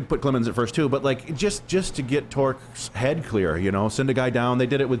that. you could put Clemens at first too, but just to get Torque's head clear, send a guy down. They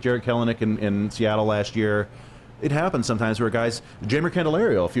did it with Jared Kelenic in Seattle last year. It happens sometimes where guys, Jamer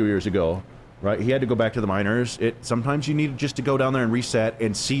Candelario a few years ago. Right, he had to go back to the minors. Sometimes you need just to go down there and reset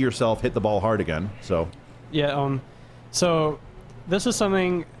and see yourself hit the ball hard again. So, yeah. So this is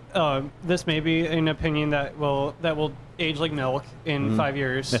something. This may be an opinion that will age like milk in 5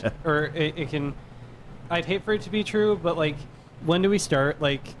 years, or it can. I'd hate for it to be true, but when do we start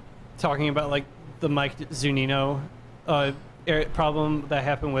talking about the Mike Zunino problem that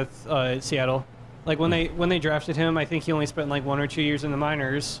happened with Seattle? When they drafted him, I think he only spent 1 or 2 years in the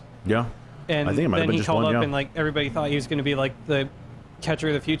minors. Yeah. And I think it might then have been he just called one, up yeah. and everybody thought he was going to be the catcher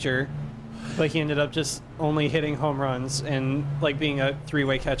of the future. He ended up just only hitting home runs and being a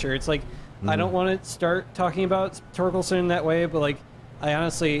 3-way catcher. It's I don't want to start talking about Torkelson that way, but I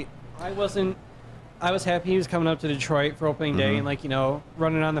honestly I was happy he was coming up to Detroit for opening day and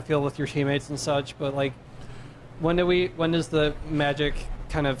running on the field with your teammates and such. But when does the magic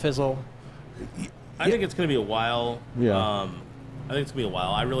kind of fizzle? I think it's going to be a while. Yeah. I think it's gonna be a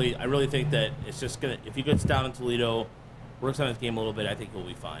while. I really think that it's just gonna. If he gets down in Toledo, works on his game a little bit, I think he'll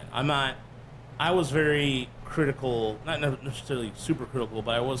be fine. I was very critical, not necessarily super critical,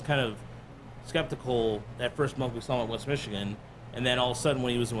 but I was kind of skeptical that first month we saw him at West Michigan, And then all of a sudden,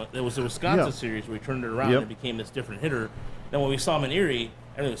 when it was the Wisconsin series where he turned it around and became this different hitter. Then when we saw him in Erie,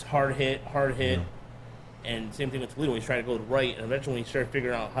 everything was hard hit, and same thing with Toledo. He tried to go to right, and eventually when he started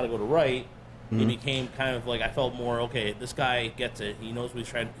figuring out how to go to right, he became kind of like, I felt more, okay, this guy gets it. He knows what he's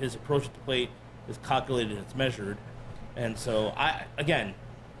trying. His approach at the plate is calculated and it's measured. And so,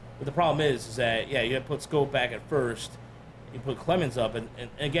 what the problem is that, you have to put Scope back at first. You put Clemens up, and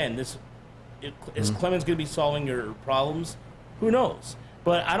again, is Clemens going to be solving your problems? Who knows?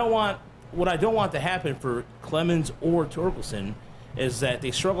 But what I don't want to happen for Clemens or Torkelson is that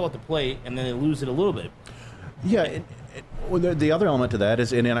they struggle at the plate and then they lose it a little bit. Yeah, well, the other element to that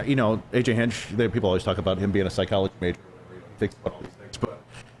is, and AJ Hinch, people always talk about him being a psychology major, thinks about all these things, but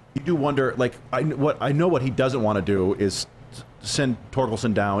you do wonder, like, I know what he doesn't want to do is send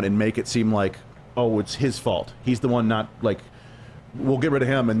Torkelson down and make it seem like, oh, it's his fault. He's the one not, like, we'll get rid of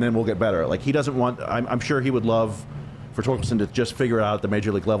him and then we'll get better. Like, he doesn't want, I'm sure he would love for Torkelson to just figure it out at the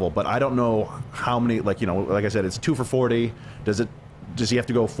major league level, but I don't know how many, like I said, it's 2 for 40. Does he have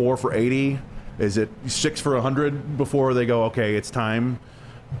to go 4 for 80? Is it 6 for 100 before they go, okay, it's time?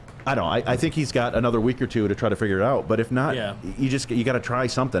 I don't know. I think he's got another week or two to try to figure it out. But if not, you got to try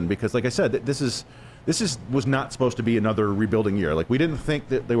something, because, like I said, this was not supposed to be another rebuilding year. Like, we didn't think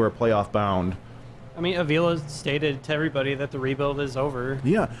that they were playoff bound. I mean, Avila stated to everybody that the rebuild is over.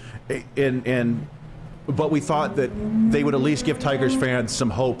 Yeah, but we thought that they would at least give Tigers fans some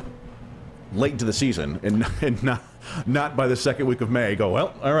hope late into the season, and not by the second week of May go,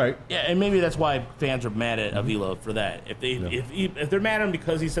 well, all right. Yeah, and maybe that's why fans are mad at Avila for that. If they're mad at him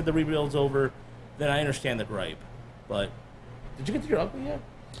because he said the rebuild's over, then I understand the gripe. But did you get to your ugly yet?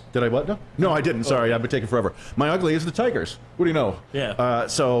 Did I what? No, I didn't. Sorry, I've been taking forever. My ugly is the Tigers. What do you know? Yeah.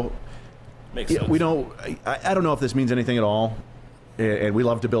 So makes sense. We don't. I don't know if this means anything at all. And we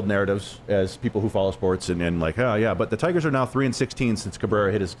love to build narratives as people who follow sports, and like, oh yeah, but the Tigers are now 3-16 since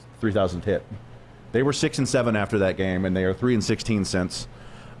Cabrera hit his 3,000th hit. They were 6-7 after that game, and they are 3-16 since.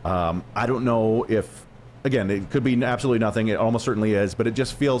 I don't know if, again, it could be absolutely nothing. It almost certainly is, but it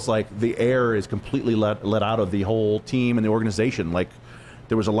just feels like the air is completely let out of the whole team and the organization. Like,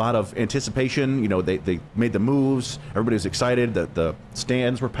 there was a lot of anticipation. They made the moves. Everybody was excited. The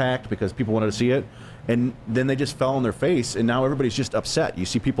stands were packed because people wanted to see it. And then they just fell on their face, and now everybody's just upset. You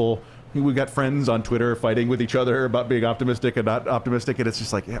see people, we've got friends on Twitter fighting with each other about being optimistic and not optimistic, and it's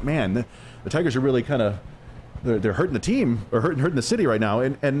just like, yeah, man, the Tigers are really kind of, they're hurting the team, or hurting the city right now.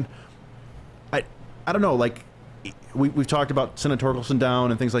 And I don't know, like, we've talked about sending Torkelson down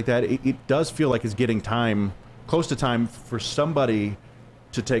and things like that. It does feel like it's getting close to time for somebody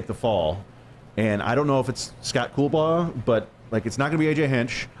to take the fall. And I don't know if it's Scott Coolbaugh, but, like, it's not going to be AJ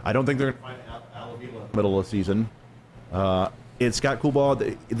Hinch. I don't think they're going to find middle of the season. It's Scott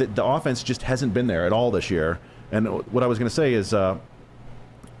Coolbaugh. The offense just hasn't been there at all this year. And what I was going to say is,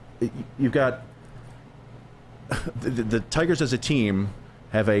 you've got the Tigers as a team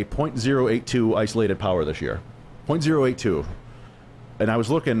have a .082 isolated power this year, .082. And I was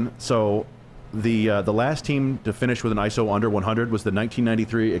looking, so the last team to finish with an ISO under 100 was the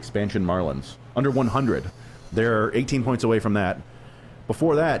 1993 expansion Marlins, under 100. They're 18 points away from that.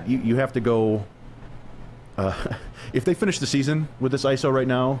 Before that, you have to go. If they finish the season with this ISO right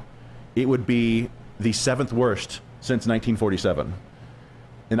now, it would be the 7th worst since 1947,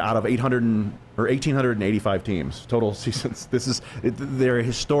 and out of 1,885 teams total seasons. They're a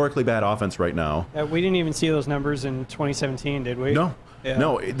historically bad offense right now. We didn't even see those numbers in 2017, did we? No,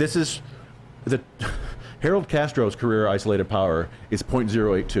 no. This is Harold Castro's career isolated power is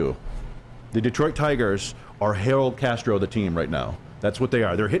 .082. The Detroit Tigers are Harold Castro the team right now. That's what they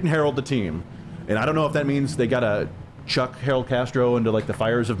are. They're hitting Harold the team. And I don't know if that means they got to chuck Harold Castro into, like, the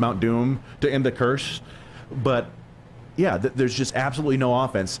fires of Mount Doom to end the curse. But, yeah, there's just absolutely no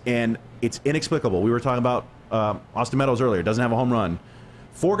offense. And it's inexplicable. We were talking about Austin Meadows earlier. Doesn't have a home run.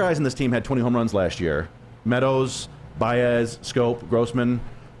 4 guys in this team had 20 home runs last year. Meadows, Baez, Scope, Grossman.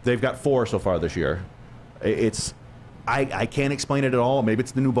 They've got 4 so far this year. I can't explain it at all. Maybe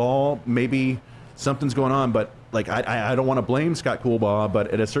it's the new ball. Maybe something's going on. But, like, I don't want to blame Scott Coolbaugh. But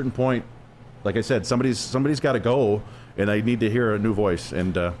at a certain point, like I said, somebody's got to go, and I need to hear a new voice,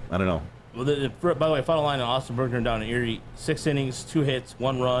 and I don't know. Well, by the way, final line on Austin Bergner down in Erie: 6 innings, 2 hits,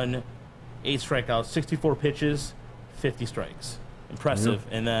 1 run, 8 strikeouts, 64 pitches, 50 strikes. Impressive,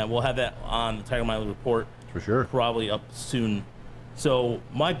 and we'll have that on the Tiger Mile report for sure, probably up soon. So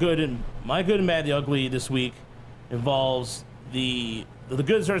my good and bad, the ugly this week involves the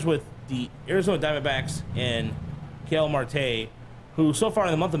good starts with the Arizona Diamondbacks and Kale Marte, who so far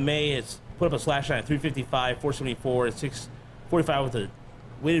in the month of May has put up a slash line at 355, 474, and 645 with a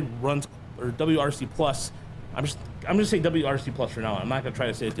weighted runs or WRC plus I'm just saying WRC plus for now. I'm not going to try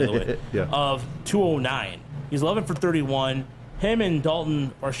to say it the other way. Yeah. Of 209. He's 11 for 31. Him and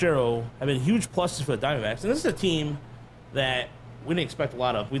Dalton Barchero have been huge pluses for the Diamondbacks. And this is a team that we didn't expect a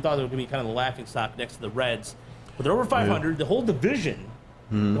lot of. We thought they were going to be kind of the laughing stock next to the Reds. But they're over 500. The whole division,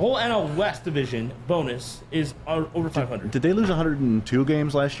 the whole NL West division bonus is over 500. Did they lose 102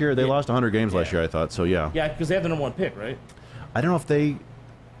 games last year? They lost 100 games last year, I thought. So, yeah. Yeah, because they have the number 1 pick, right? I don't know if they...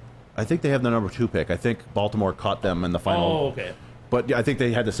 I think they have the number 2 pick. I think Baltimore caught them in the final. Oh, okay. But yeah, I think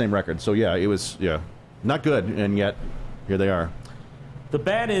they had the same record. So, yeah, it was, not good. And yet, here they are. The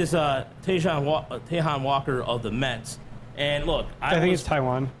bad is Tejan Walker of the Mets. And look, I think it's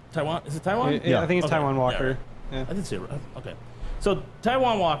Taiwan. Taiwan? Is it Taiwan? Yeah, I think it's Okay. Taiwan Walker. Yeah. I did say it right. Okay. So,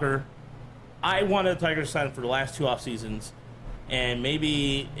 Taiwan Walker, I wanted the Tigers to sign him for the last 2 off seasons. And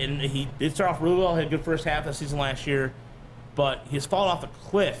he did start off really well. Had a good first half of the season last year. But he's fallen off a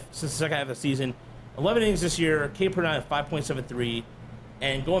cliff since the second half of the season. 11 innings this year, K per 9 at 5.73.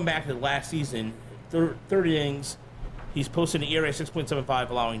 And going back to the last season, 30 innings, he's posted an ERA 6.75,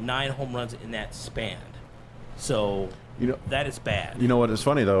 allowing 9 home runs in that span. So that is bad. You know what is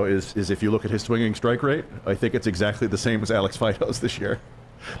funny, though, is if you look at his swinging strike rate, I think it's exactly the same as Alex Fido's this year.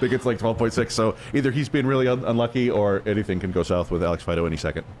 I think it's like 12.6. So either he's been really unlucky or anything can go south with Alex Fido any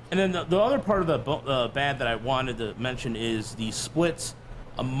second. And then the other part of the bad that I wanted to mention is the splits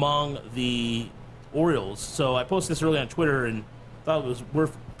among the Orioles. So I posted this early on Twitter and thought it was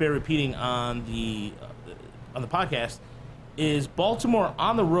worth repeating on the podcast. Is Baltimore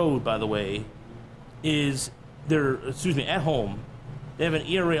on the road, by the way, at home, they have an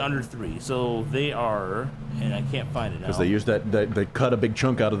ERA under 3, so they are, and I can't find it now. Because they used they cut a big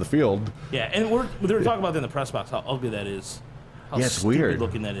chunk out of the field. Yeah, and they were talking about that in the press box, how ugly that is. How it's weird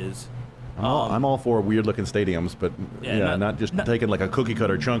looking that is. I'm all for weird looking stadiums, but not taking like a cookie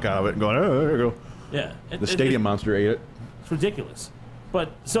cutter chunk out of it and going, oh, there you go. Yeah. The stadium monster ate it. It's ridiculous.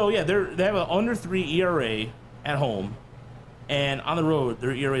 But, so, yeah, they have an under 3 ERA at home, and on the road,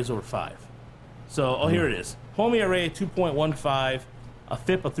 their ERA is over 5. So, here it is. Home ERA 2.15, a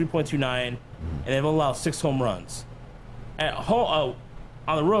FIP of 3.29, and they've allowed 6 home runs. At home,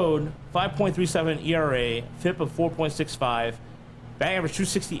 on the road, 5.37 ERA, FIP of 4.65, batting average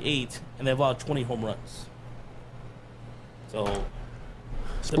 268, and they've allowed 20 home runs. So,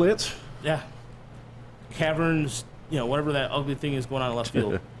 splits. Yeah. Caverns, whatever that ugly thing is going on in left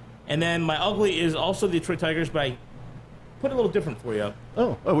field. And then my ugly is also the Detroit Tigers, but I put it a little different for you.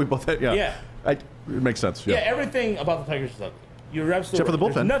 Oh, we both had, yeah. Yeah. It makes sense. Yeah, everything about the Tigers is ugly. You're absolutely except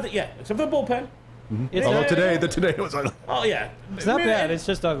for the bullpen. Nothing, except for the bullpen. Mm-hmm. Although today was ugly. Oh, yeah. It's not bad. It's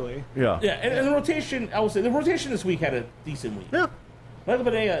just ugly. Yeah. Yeah, and the rotation, I will say, the rotation this week had a decent week. Yeah. Michael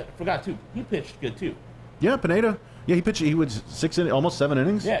Pineda, forgot, too. He pitched good, too. Yeah, Pineda. Yeah, he pitched. He was almost 7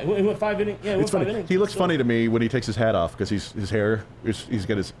 innings. Yeah, he went 5 innings. Yeah, it's funny. He looks funny to me when he takes his hat off because his hair, he's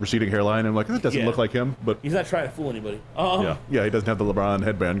got his receding hairline. And I'm like, that doesn't look like him. But he's not trying to fool anybody. Yeah, he doesn't have the LeBron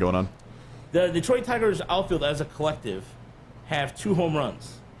headband going on. The Detroit Tigers outfield as a collective have 2 home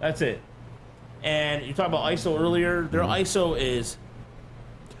runs. That's it. And you talked about ISO earlier. Their ISO is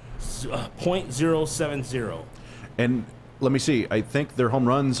 .070. And let me see. I think their home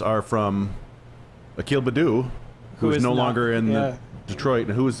runs are from Akil Baddoo, who is no longer in Detroit.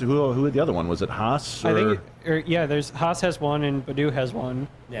 And who the other one? Was it Haas? I think. There's Haas has 1 and Baddoo has 1.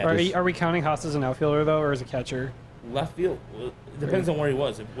 Yeah, are we counting Haas as an outfielder though, or as a catcher? Left field. It depends on where he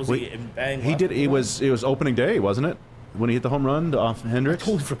was. He batting? He did. It was opening day, wasn't it? When he hit the home run off Hendricks. I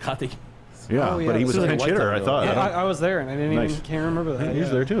totally forgot that. Yeah, but he was a pinch hitter. I thought. Yeah, I was there, and I can't remember that. He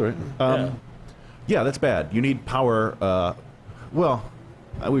was there too, right? Yeah, that's bad. You need power. We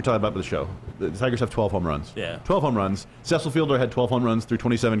were talking about the show. The Tigers have 12 home runs. Yeah. 12 home runs. Cecil Fielder had 12 home runs through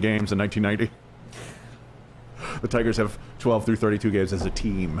 27 games in 1990. The Tigers have 12 through 32 games as a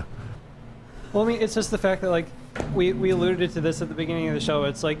team. Well, I mean, it's just the fact that, we alluded to this at the beginning of the show.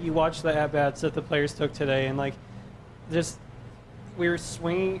 It's like you watch the at-bats that the players took today, and, we're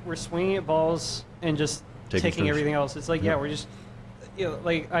swinging at balls and just taking everything else. It's like, we're just,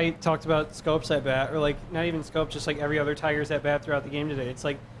 I talked about Scope's at bat, or not even Scope, just every other Tigers at bat throughout the game today. It's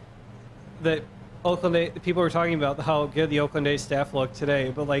like the Oakland A's, people were talking about how good the Oakland A's staff looked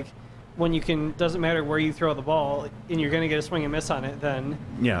today, but when doesn't matter where you throw the ball and you're going to get a swing and miss on it, then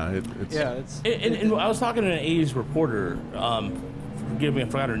it's. And I was talking to an A's reporter, forgive me, I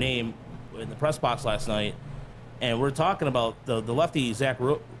forgot her name, in the press box last night. And we're talking about the lefty, Zach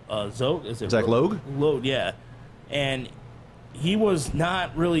Zogue. Is it Zach Logue? Logue, yeah. And he was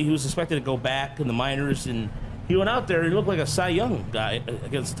not really, he was expected to go back in the minors, and he went out there, he looked like a Cy Young guy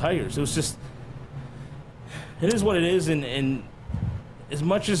against the Tigers. It was just, it is what it is, and as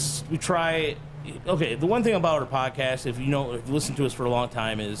much as we try okay, the one thing about our podcast, if you listen to us for a long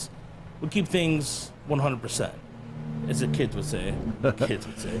time, is we keep things 100%, as the kids would say.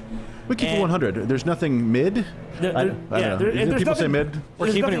 We keep it 100. There's nothing mid. I don't know. People say mid.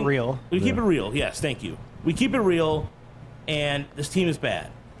 We're keeping it real. We keep it real. Yes, thank you. We keep it real, and this team is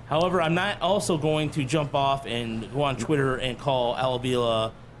bad. However, I'm not also going to jump off and go on Twitter and call Al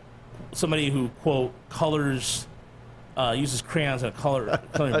Avila somebody who, quote, uses crayons in a coloring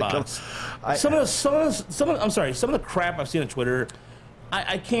box. Some of the crap I've seen on Twitter,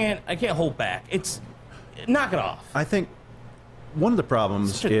 I can't hold back. Knock it off. I think one of the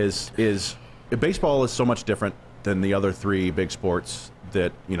problems is baseball is so much different than the other three big sports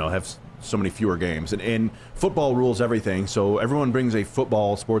that have so many fewer games, and football rules everything. So everyone brings a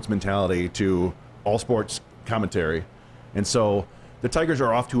football sports mentality to all sports commentary, and so the Tigers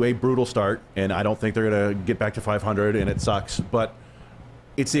are off to a brutal start, and I don't think they're going to get back to 500, and it sucks. But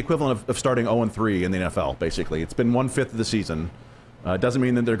it's the equivalent of starting 0-3 in the NFL. Basically, it's been 1/5 of the season. It doesn't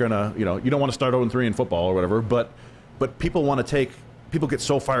mean that they're going to, you don't want to start 0-3 in football or whatever, but people people get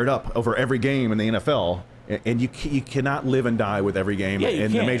so fired up over every game in the NFL, and you cannot live and die with every game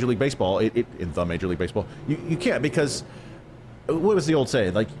in the Major League Baseball. In the Major League Baseball, you can't, because what was the old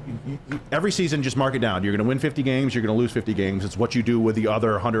say? Like, every season, just mark it down. You're going to win 50 games, you're going to lose 50 games. It's what you do with the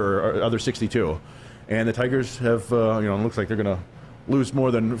other 100 or other 62. And the Tigers have, it looks like they're going to lose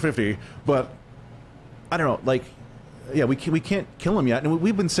more than 50, but I don't know, like, yeah, we can't kill them yet. And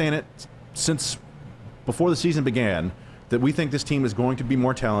we've been saying it since before the season began, that we think this team is going to be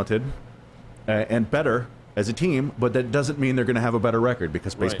more talented and better as a team, but that doesn't mean they're going to have a better record,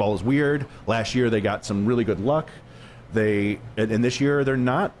 because baseball is weird. Last year they got some really good luck. And this year they're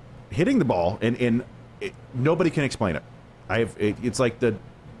not hitting the ball, and nobody can explain it. It's like the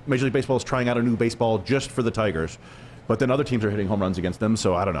Major League Baseball is trying out a new baseball just for the Tigers, but then other teams are hitting home runs against them.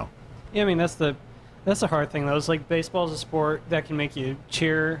 So I don't know. Yeah, I mean that's the hard thing though. It's like baseball is a sport that can make you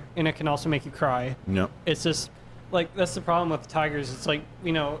cheer, and it can also make you cry. Yep. It's just like that's the problem with the Tigers. It's like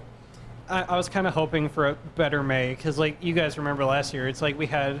I was kind of hoping for a better May, because, like, you guys remember last year, it's like we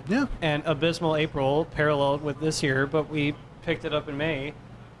had an abysmal April paralleled with this year, but we picked it up in May,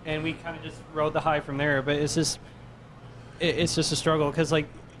 and we kind of just rode the high from there. But it's just a struggle, because, like,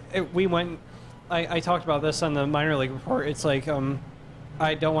 we went. I talked about this on the minor league report. It's like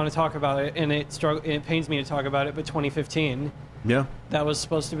I don't want to talk about it, and it pains me to talk about it. But 2015. Yeah, that was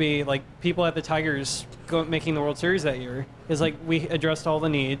supposed to be like people at the Tigers making the World Series that year. Is like we addressed all the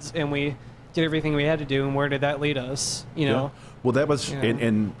needs and we did everything we had to do. And where did that lead us? Well, that was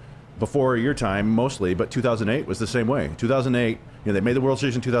in before your time mostly, but 2008 was the same way. 2008, they made the World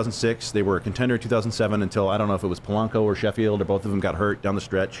Series in 2006. They were a contender in 2007 until I don't know if it was Polanco or Sheffield, or both of them got hurt down the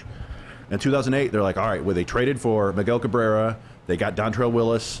stretch. In 2008, they're like, all right, well, they traded for Miguel Cabrera. They got Dontrell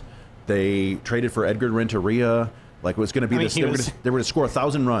Willis. They traded for Edgar Renteria. Like, it was going to be they were going to score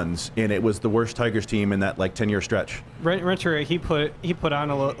 1,000 runs, and it was the worst Tigers team in that 10-year stretch. Renteria, he put on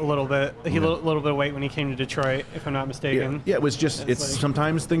a little bit. He a little bit of weight when he came to Detroit, if I'm not mistaken. Yeah, it was just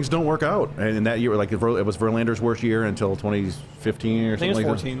sometimes things don't work out, and in that year, like, it was Verlander's worst year until 2015 or something like that. I think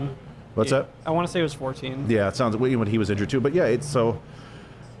it was 14. What's that? I want to say it was 14. Yeah, it sounds when he was injured too. But yeah, it's so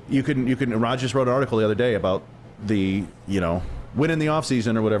you can. Raj just wrote an article the other day about the winning the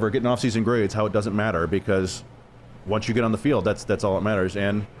offseason or whatever, getting offseason grades, how it doesn't matter, because once you get on the field, that's all that matters.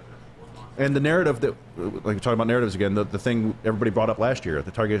 And the narrative that, like, we're talking about narratives again, the thing everybody brought up last year, the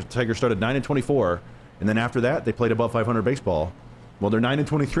Tigers started 9-24, and then after that they played above 500 baseball. Well, they're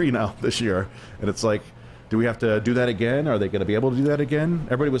 9-23 now this year, and it's like, do we have to do that again? Are they going to be able to do that again?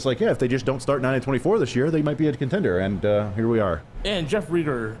 Everybody was like, yeah, if they just don't start 9-24 this year, they might be a contender, and here we are. And Jeff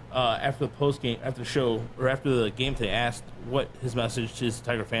Rieger, after the show, or after the game today, asked what his message to his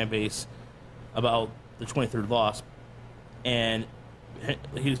Tiger fan base about the 23rd loss. And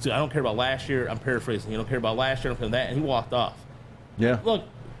he was, I don't care about last year. I'm paraphrasing. You don't care about last year. I don't care about that. And he walked off. Yeah. Look,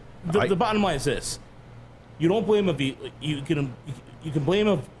 the bottom line is this: you don't blame you can blame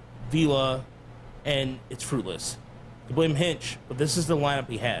Avila, and it's fruitless. You blame Hinch, but this is the lineup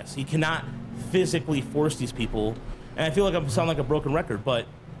he has. He cannot physically force these people. And I feel like I sound like a broken record, but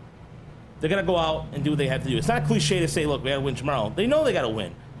they're gonna go out and do what they have to do. It's not cliche to say, "Look, we got to win tomorrow." They know they got to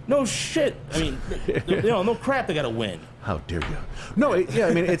win. No shit. I mean, no crap. They got to win. How dare you? No,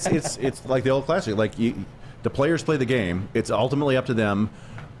 I mean, it's like the old classic. Like, the players play the game. It's ultimately up to them.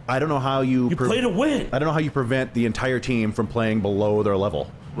 I don't know how you play to win. I don't know how you prevent the entire team from playing below their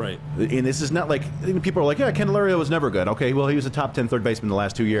level. Right. And this is not like, people are like, yeah, Candelario was never good. Okay, well, he was a top 10 third baseman the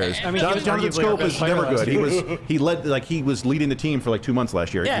last 2 years. I mean, Jonathan Scope is never good. He was leading the team for like 2 months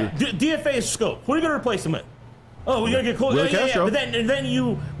last year. Yeah, DFA is Scope. Who are you going to replace him with? Oh, we gotta get Cody. Willie Castro. But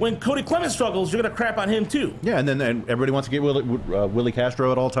then when Cody Clement struggles, you're gonna crap on him too. Yeah, and everybody wants to get Willie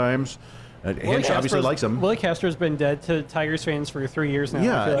Castro at all times. Hinch obviously likes him. Willie Castro's been dead to Tigers fans for 3 years now.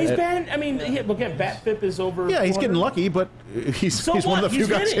 Yeah, He's been. I mean, look at BATFIP is over. Yeah, he's 400. getting lucky, but he's So one of the what? few He's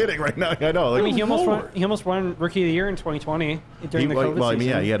guys hitting right now. I know. Like, I mean, he almost won Rookie of the Year in 2020 during the COVID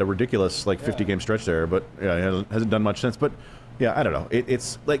season. He had a ridiculous 50-game stretch there, but yeah, he hasn't done much since. But yeah, I don't know.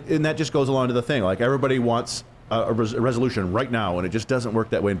 It's like, and that just goes along to the thing. Like, everybody wants a resolution right now, and it just doesn't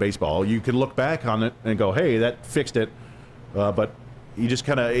work that way in baseball. You can look back on it and go, "Hey, that fixed it," but you just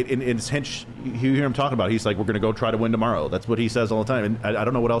kind of, in his Hinch, you hear him talking about it, he's like, we're going to go try to win tomorrow. That's what he says all the time. And I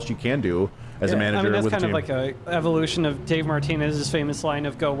don't know what else you can do as a manager. I mean, that's with kind a of team. like a evolution of Dave Martinez's famous line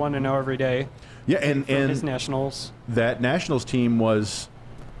of "Go 1-0 every day." Yeah, and his Nationals. That Nationals team was,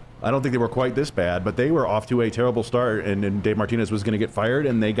 I don't think they were quite this bad, but they were off to a terrible start, and Dave Martinez was going to get fired,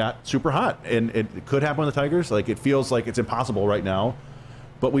 and they got super hot. And it could happen with the Tigers. Like, it feels like it's impossible right now.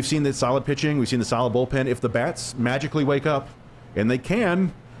 But we've seen the solid pitching. We've seen the solid bullpen. If the bats magically wake up, and they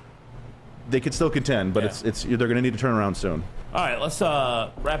could still contend, but they're going to need to turn around soon. All right, let's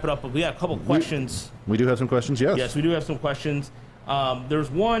wrap it up. We got a couple questions. We do have some questions, yes. Yes, we do have some questions.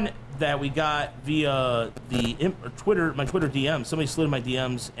 There's one that we got via the Twitter, my Twitter DM. Somebody slid in my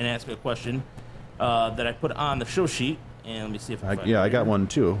DMs and asked me a question that I put on the show sheet. And let me see if I I got one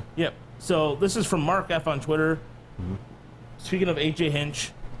too. Yep. So this is from Mark F on Twitter. Mm-hmm. Speaking of AJ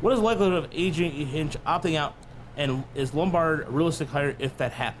Hinch, what is the likelihood of AJ Hinch opting out, and is Lombard a realistic hire if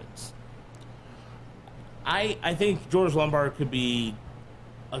that happens? I think George Lombard could be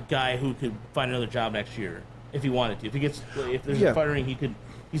a guy who could find another job next year if he wanted to. If there's a firing,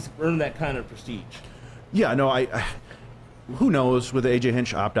 he's earned that kind of prestige. Yeah, no, who knows with the AJ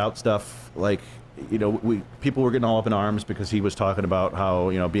Hinch opt-out stuff, like, people were getting all up in arms because he was talking about how,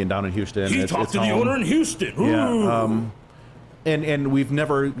 being down in Houston. He talked to the owner in Houston. Ooh. Yeah, and we've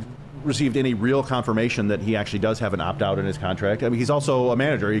never received any real confirmation that he actually does have an opt-out in his contract. I mean, he's also a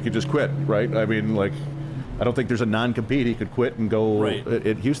manager. He could just quit, right? I mean, like, I don't think there's a non-compete. He could quit and go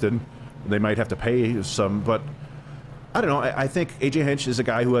at Houston. They might have to pay some, but I don't know. I think AJ Hinch is a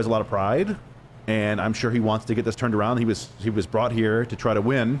guy who has a lot of pride, and I'm sure he wants to get this turned around. He was brought here to try to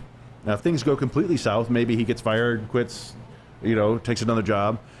win. Now, if things go completely south, maybe he gets fired, quits, takes another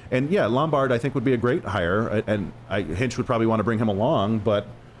job. And yeah, Lombard I think would be a great hire, and Hinch would probably want to bring him along, but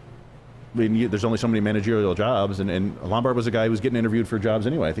I mean, there's only so many managerial jobs, and Lombard was a guy who was getting interviewed for jobs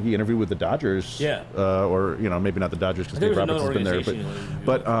anyway. I think he interviewed with the Dodgers. Yeah. Or maybe not the Dodgers because Dave Roberts has been there.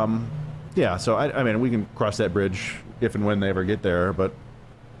 But yeah. So I mean, we can cross that bridge if and when they ever get there. But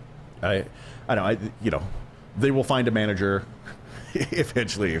I know they will find a manager if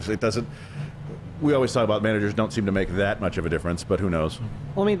Hinch leaves. It doesn't. We always talk about managers don't seem to make that much of a difference, but who knows?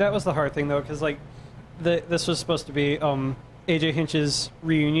 Well, I mean, that was the hard thing though, because this was supposed to be AJ Hinch's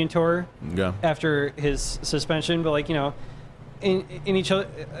reunion tour after his suspension, but he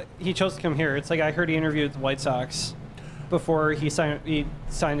chose to come here. It's like I heard he interviewed with the White Sox before he signed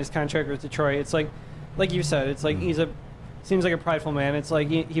his contract with Detroit. It's like you said, it's like seems like a prideful man. It's like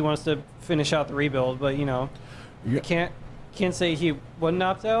he wants to finish out the rebuild, but you can't say he wouldn't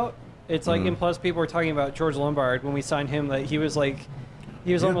opt out. It's like, and plus people were talking about George Lombard when we signed him, that he was like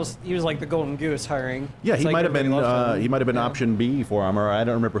the golden goose hiring. Yeah, It's he like might have been everybody loved him. option B for him, or I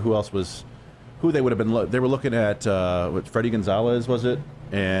don't remember who they would have been. They were looking at Freddie Gonzalez, was it,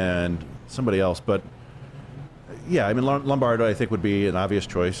 and somebody else. But yeah, I mean Lombard I think would be an obvious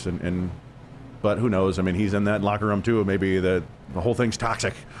choice, but who knows? I mean, he's in that locker room too. Maybe the whole thing's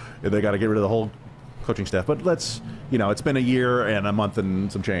toxic, and they got to get rid of the whole coaching staff. But it's been a year and a month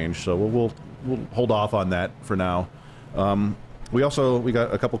and some change, so we'll hold off on that for now. We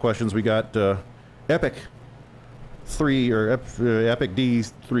got a couple questions. We got Epic 3 or Epic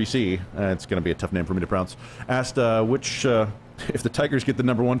D3C. It's going to be a tough name for me to pronounce. Asked if the Tigers get the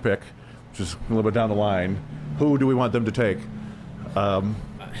number 1 pick, which is a little bit down the line, who do we want them to take? I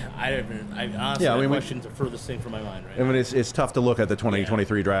honestly, that question's the furthest thing from my mind right now. I mean, it's tough to look at the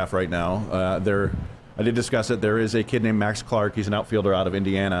 2023 draft right now. I did discuss it. There is a kid named Max Clark. He's an outfielder out of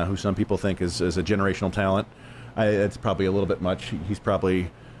Indiana who some people think is a generational talent. It's probably a little bit much. He's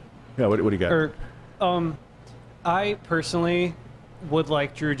probably... Yeah, what do you got? I personally would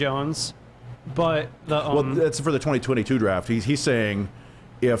like Drew Jones, but well, that's for the 2022 draft. He's saying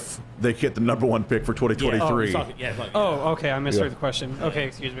if they get the number 1 pick for 2023. Okay, I misheard the question. Okay,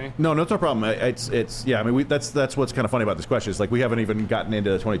 excuse me. No, it's no problem. It's I mean, that's what's kind of funny about this question. It's like we haven't even gotten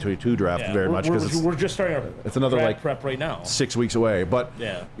into the 2022 draft very much because we're just starting our it's another prep right now. 6 weeks away. But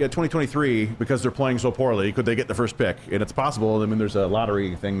 2023, because they're playing so poorly, could they get the first pick? And it's possible. I mean, there's a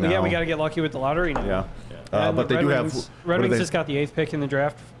lottery thing now. Yeah, we got to get lucky with the lottery now. Yeah. But they Red do Wings, have Red Wings just got the 8th pick in the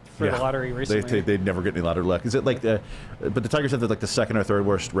draft for the lottery recently. They never get any lottery luck. Is it like but the Tigers have like the second or third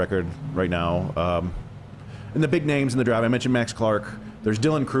worst record right now. And the big names in the draft, I mentioned Max Clark. There's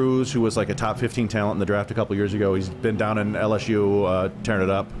Dylan Cruz, who was like a top 15 talent in the draft a couple years ago. He's been down in LSU tearing it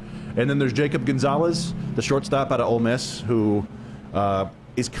up. And then there's Jacob Gonzalez, the shortstop out of Ole Miss, who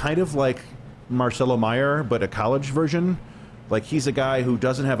is kind of like Marcelo Meyer, but a college version. Like, he's a guy who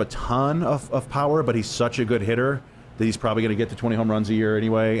doesn't have a ton of power, but he's such a good hitter that he's probably going to get to 20 home runs a year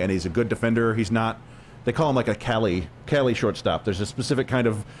anyway, and he's a good defender. He's not... They call him like a Cali shortstop. There's a specific kind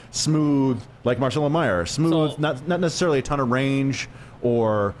of smooth, like Marcelo Meyer. Smooth, not necessarily a ton of range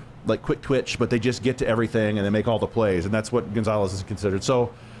or like quick twitch, but they just get to everything and they make all the plays, and that's what Gonzalez is considered.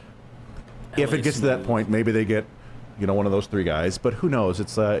 So if it gets to that point, maybe they get, one of those three guys. But who knows?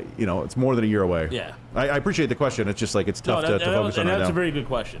 It's it's more than a year away. Yeah. I appreciate the question. It's just like it's tough to focus on right now. That's a very good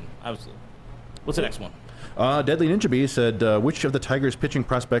question. Absolutely. What's the next one? Deadly Ninja Bee said, which of the Tigers' pitching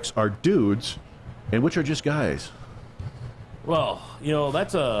prospects are dudes, and which are just guys? Well,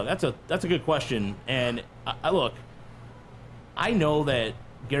 that's a good question. And look, I know that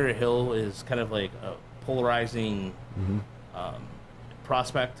Garrett Hill is kind of like a polarizing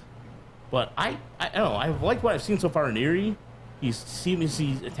prospect, but I don't know. I've liked what I've seen so far in Erie. He's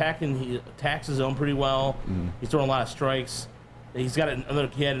attacking. He attacks his zone pretty well. He's throwing a lot of strikes. He had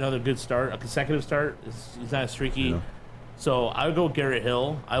another good start, a consecutive start. He's not as streaky. Yeah. So I would go with Garrett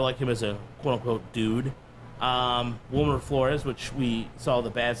Hill. I like him as a quote-unquote dude. Wilmer Flores, which we saw the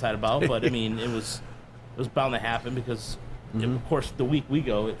bad side about, but I mean, it was bound to happen because, of course, the week we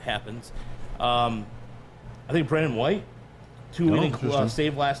go, it happens. I think Brandon White, 2 inning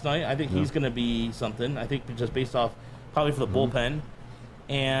save last night. I think he's going to be something. I think just based off probably for the bullpen,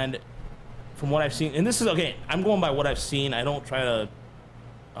 and from what I've seen, and this is okay. I'm going by what I've seen. I don't try to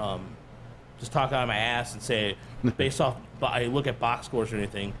just talk out of my ass and say based off. But I look at box scores or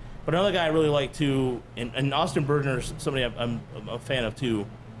anything. But another guy I really like too, and Austin Bergener is somebody I'm a fan of too.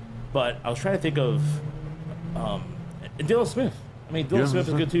 But I was trying to think of and Dylan Smith. I mean, Dylan Smith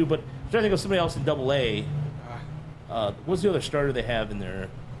is good too. But I was trying to think of somebody else in Double A. What's the other starter they have in there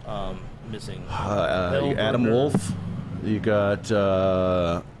missing? Adam Wolf. You got.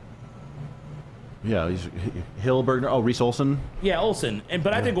 He's Hill, Bergener. Oh, Reese Olson. Yeah, Olson.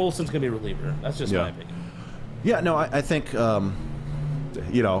 But I think Olson's going to be a reliever. That's just my opinion. Yeah, no, I think,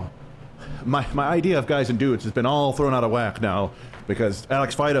 my idea of guys and dudes has been all thrown out of whack now because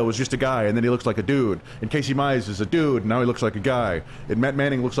Alex Fido was just a guy, and then he looks like a dude. And Casey Mize is a dude, and now he looks like a guy. And Matt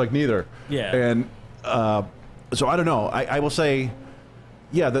Manning looks like neither. Yeah. And so I don't know. I will say,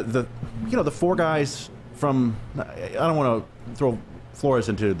 the four guys from – I don't want to throw Flores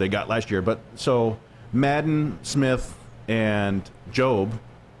into they got last year, but so Madden, Smith, and Job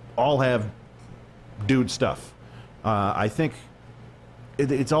all have dude stuff. I think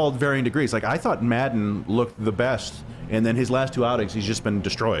it's all varying degrees. Like, I thought Madden looked the best, and then his last 2 outings, he's just been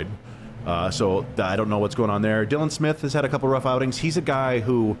destroyed. So I don't know what's going on there. Dylan Smith has had a couple rough outings. He's a guy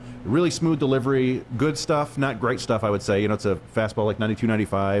who really smooth delivery, good stuff, not great stuff, I would say. It's a fastball like 92,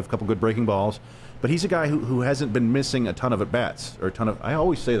 95, a couple good breaking balls. But he's a guy who hasn't been missing a ton of at-bats, or I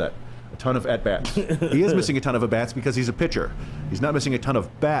always say that, a ton of at-bats. He is missing a ton of at-bats because he's a pitcher. He's not missing a ton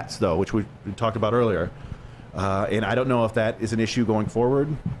of bats, though, which we talked about earlier. And I don't know if that is an issue going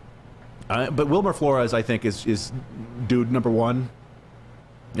forward. But Wilmer Flores, I think, is dude number one.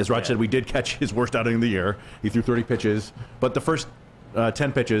 As Raj said, we did catch his worst outing of the year. He threw 30 pitches. But the first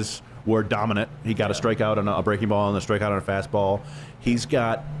 10 pitches were dominant. He got a strikeout on a breaking ball and a strikeout on a fastball. He's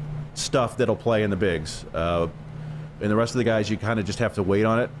got stuff that'll play in the bigs. And the rest of the guys, you kind of just have to wait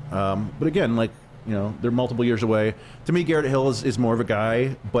on it. But again, they're multiple years away. To me, Garrett Hill is more of a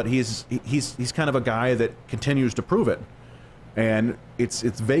guy, but he's kind of a guy that continues to prove it. And it's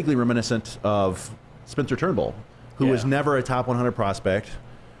vaguely reminiscent of Spencer Turnbull, who was never a top 100 prospect.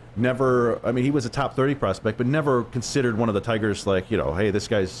 He was a top 30 prospect, but never considered one of the Tigers hey, this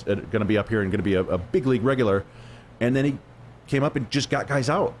guy's going to be up here and going to be a big league regular. And then he came up and just got guys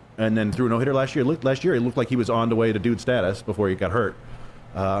out. And then threw a no-hitter last year. Last year, he looked like he was on the way to dude status before he got hurt.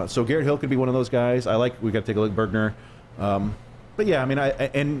 So Garrett Hill could be one of those guys. We got to take a look at Bergener. But yeah,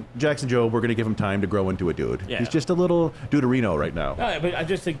 and Jackson Jobe, we're going to give him time to grow into a dude. Yeah. He's just a little duderino right now. No, but I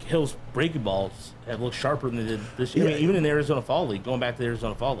just think Hill's breaking balls have looked sharper than they did this year. Even in the Arizona Fall League, going back to the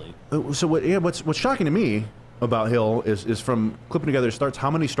Arizona Fall League. So what's shocking to me about Hill is from clipping together his starts, how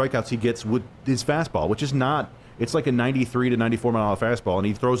many strikeouts he gets with his fastball, which is not. It's like a 93 to 94 mile an hour fastball, and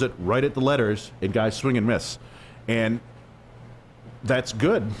he throws it right at the letters, and guys swing and miss. And that's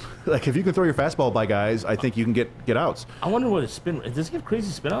good. Like if you can throw your fastball by guys, I think you can get outs. I wonder what his spin rate. Does he have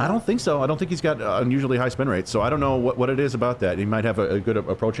crazy spin out? I don't think so. I don't think he's got unusually high spin rates. So I don't know what it is about that. He might have a good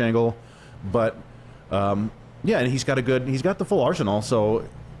approach angle, but yeah, and he's got the full arsenal. So,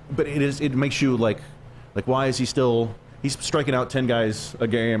 but it makes you like why is he still? He's striking out 10 guys a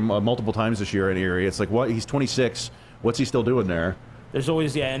game multiple times this year in Erie. It's like what he's 26. What's he still doing there? There's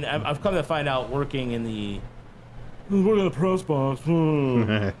always and I've come to find out working in the press box,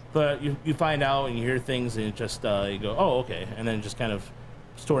 but you find out and you hear things and it just you go, oh, okay, and then just kind of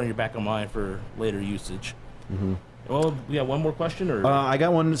storing your back of mind for later usage. Mm-hmm. Well, yeah, one more question, or I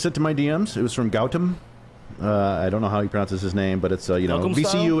got one sent to my DMs. It was from Gautam. I don't know how he pronounces his name, but it's VCU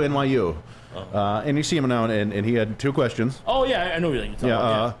style? NYU, and you see him now, and he had 2 questions. Oh yeah, I know what you're talking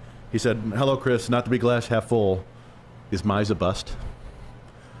about. He said, "Hello, Chris. Not to be glass half full. Is Mize a bust?"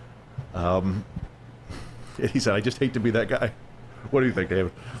 He said, "I just hate to be that guy." What do you think,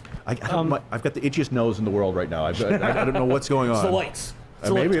 David? I've got the itchiest nose in the world right now. I don't know what's going on. It's the lights.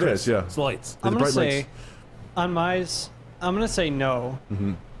 Maybe it is. Yeah, it's the lights. I'm gonna say on Mize, I'm gonna say no,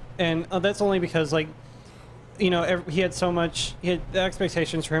 and that's only because he had so much. The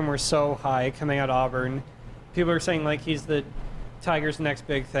expectations for him were so high coming out of Auburn. People are saying like he's the Tigers' next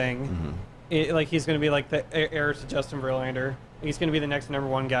big thing. He's going to be like the heir to Justin Verlander. He's going to be the next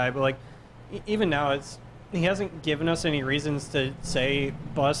 #1 guy. But even now, he hasn't given us any reasons to say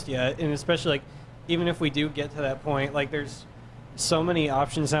bust yet. And especially even if we do get to that point, there's so many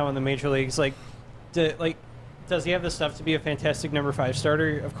options now in the major leagues. Does he have the stuff to be a fantastic #5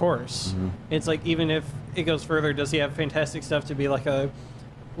 starter? Of course. It's even if it goes further, does he have fantastic stuff to be a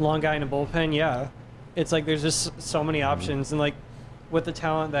long guy in a bullpen? Yeah. It's there's just so many options, and with the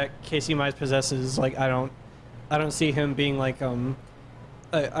talent that Casey Mize possesses, I don't see him being I don't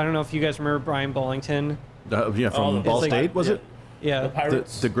know if you guys remember Brian Bullington. From Ball State, was it? Yeah. The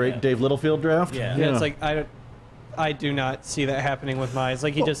Pirates. The great Dave Littlefield draft? Yeah. It's I do not see that happening with Mize.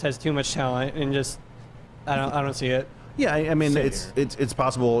 He just has too much talent, and just I don't see it. Yeah, I mean it's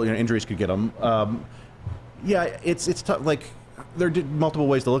possible injuries could get him. Yeah, it's tough. There are multiple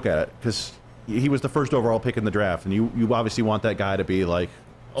ways to look at it because he was the first overall pick in the draft, and you obviously want that guy to be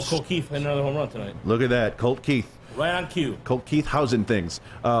Colt Keith had another home run tonight. Look at that, Colt Keith. Right on cue. Colt Keith housing things.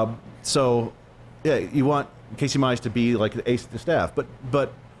 So, yeah, you want Casey Mize to be the ace of the staff,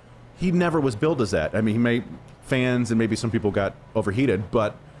 but he never was billed as that. I mean, fans and maybe some people got overheated,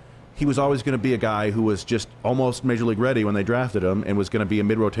 but he was always going to be a guy who was just almost major league ready when they drafted him and was going to be a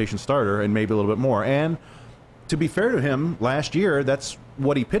mid-rotation starter and maybe a little bit more. And to be fair to him, last year, that's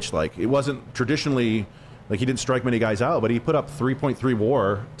what he pitched like. It wasn't traditionally he didn't strike many guys out, but he put up 3.3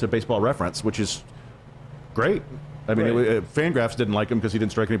 WAR to Baseball Reference, which is great. I mean, Fangraphs didn't like him because he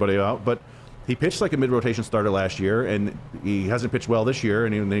didn't strike anybody out, but he pitched like a mid-rotation starter last year, and he hasn't pitched well this year,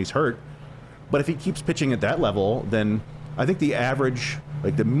 and he's hurt. But if he keeps pitching at that level, then I think the average,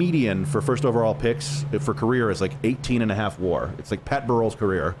 the median for first overall picks for career is 18.5 WAR. It's like Pat Burrell's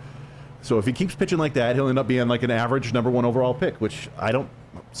career. So if he keeps pitching like that, he'll end up being an average #1 overall pick, which I don't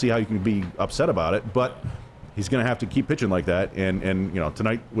see how you can be upset about it. But he's going to have to keep pitching like that. And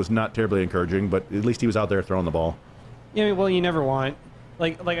tonight was not terribly encouraging, but at least he was out there throwing the ball. Yeah, well, you never want,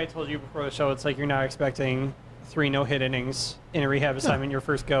 like I told you before the show, it's you're not expecting 3 no-hit innings in a rehab assignment your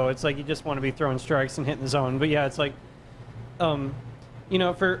first go. It's you just want to be throwing strikes and hitting the zone. But yeah, it's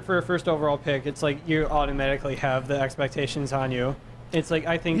for a first overall pick, it's you automatically have the expectations on you. It's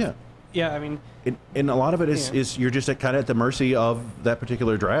I think, I mean, and a lot of it is you're just kind of at the mercy of that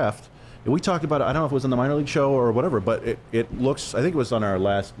particular draft. And we talked about it, I don't know if it was on the minor league show or whatever, but it looks, I think it was on our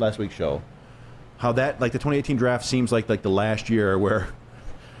last week's show, how that the 2018 draft seems like the last year where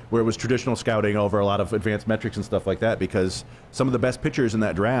it was traditional scouting over a lot of advanced metrics and stuff like that, because some of the best pitchers in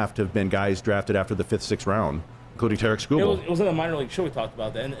that draft have been guys drafted after the 5th, 6th round, including Tarek Skubal. It was on the minor league show we talked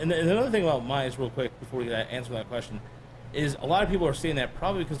about that. And another thing about Mize, real quick, before we answer that question, is a lot of people are saying that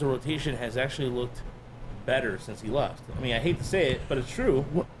probably because the rotation has actually looked better since he left. I mean, I hate to say it, but it's true.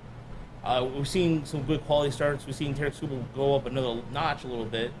 We've seen some good quality starts. We've seen Tarek Skubal go up another notch a little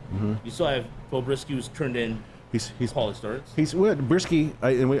bit. Mm-hmm. You still have Bo Brisky, who's turned in quality starts. Brisky,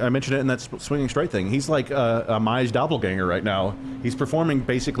 I mentioned it in that swinging straight thing. He's like a Mize doppelganger right now. He's performing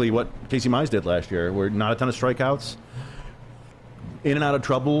basically what Casey Mize did last year, where not a ton of strikeouts, in and out of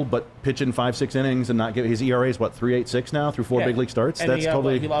trouble, but pitching 5-6 innings and not give his ERA is 3.86 now through 4 big league starts. And that's he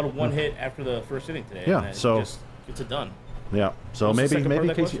allowed 1 hit after the first inning today. Yeah, and so just gets it done. Yeah, so maybe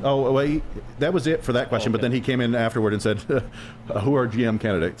Casey. Question? Oh, well, that was it for that question. But then he came in afterward and said, "Who are GM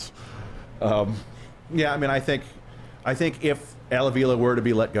candidates?" Yeah, I mean, I think I think if Alavila were to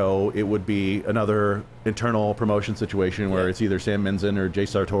be let go, it would be another internal promotion situation where it's either Sam Minzen or Jay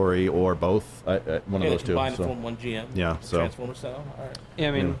Sartori or both. One of those two. Combined to form one GM. Yeah. So. Transformer style. All right. Yeah,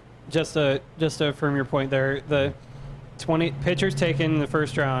 I mean, just to affirm your point there, the 20 pitchers taken in the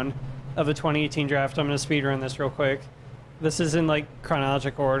first round of the 2018 draft. I'm going to speed run this real quick. This is in like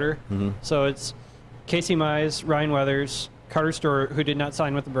chronological order. So it's Casey Mize, Ryan Weathers, Carter Stewart, who did not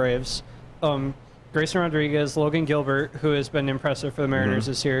sign with the Braves, Grayson Rodriguez, Logan Gilbert, who has been impressive for the Mariners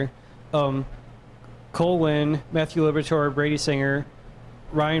this year, Cole Winn, Matthew Liberatore, Brady Singer,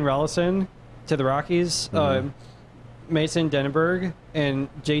 Ryan Rollison to the Rockies, Mason Denneberg, and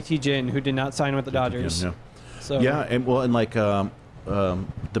JT Ginn, who did not sign with the Dodgers. So and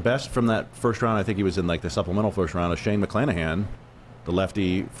the best from that first round, I think he was in like the supplemental first round, of Shane McClanahan, the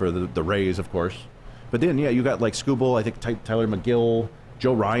lefty for the Rays, of course. But then, you got like Skubal, I think Tyler McGill,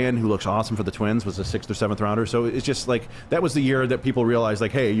 Joe Ryan, who looks awesome for the Twins, was a 6th or 7th rounder. So it's just like that was the year that people realized,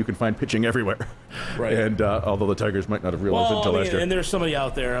 like, hey, you can find pitching everywhere. Right. And although the Tigers might not have realized it until last year. And there's somebody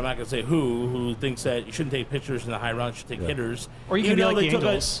out there, I'm not going to say who thinks that you shouldn't take pitchers in the high round, you should take hitters. Or you can be like the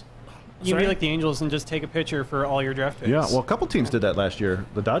Angels. You can be like the Angels and just take a pitcher for all your draft picks. Yeah, well, a couple teams did that last year.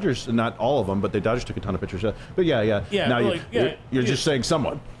 The Dodgers, not all of them, but the Dodgers took a ton of pitchers. But yeah. Now you're just saying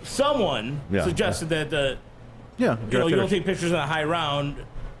someone. Someone suggested that you don't take pitchers in a high round,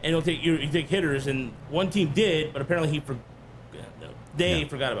 and you take hitters, and one team did, but apparently they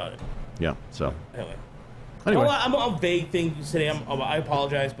forgot about it. Yeah. So anyway. Well, I'm vague things today. I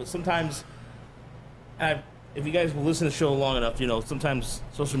apologize, but sometimes, if you guys will listen to the show long enough, sometimes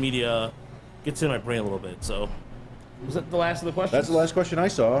social media gets in my brain a little bit. So, was that the last of the questions? That's the last question I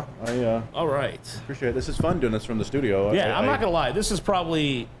saw. All right. Appreciate it. This is fun doing this from the studio. Yeah, I'm not gonna lie. This is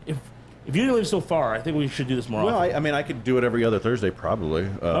probably if you didn't live so far, I think we should do this more often. Well, I mean, I could do it every other Thursday, probably.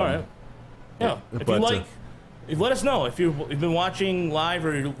 All right. Yeah. If you like, let us know if you've been watching live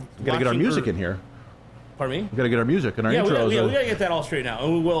or we gotta get our music in here. Pardon me? We gotta get our music and our intros. We gotta get that all straight out,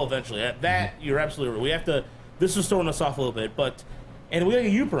 and we will eventually. You're absolutely right. We have to. This was throwing us off a little bit, and we got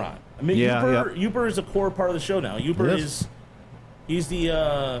to get Uper on. I mean, Uper is a core part of the show now. Uper he's the,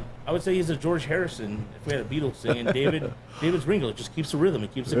 I would say he's a George Harrison if we had a Beatles thing, and David's Ringo. It just keeps the rhythm.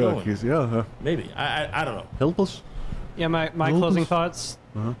 It keeps it going. Maybe. I don't know. Help us. Yeah, my closing thoughts,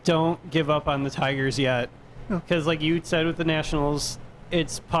 don't give up on the Tigers yet. Because like you said with the Nationals,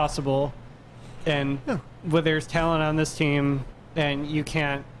 it's possible. And there's talent on this team, and you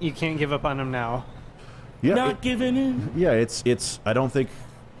can't give up on them now. Yeah, not giving in. Yeah, it's. I don't think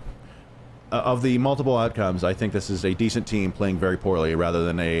of the multiple outcomes. I think this is a decent team playing very poorly, rather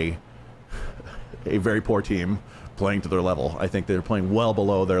than a very poor team playing to their level. I think they're playing well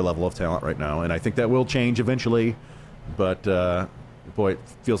below their level of talent right now, and I think that will change eventually. But boy, it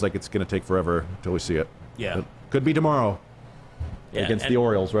feels like it's going to take forever until we see it. Yeah, it could be tomorrow against the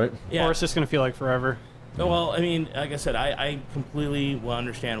Orioles, right? Yeah, or it's just going to feel like forever. Well, I mean, like I said, I completely will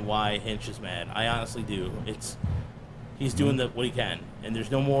understand why Hinch is mad. I honestly do. He's doing what he can, and there's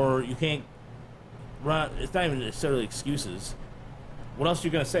no more. You can't run. It's not even necessarily excuses. What else are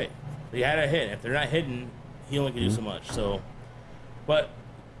you gonna say? They had a hit. If they're not hitting, he only can do so much. So, but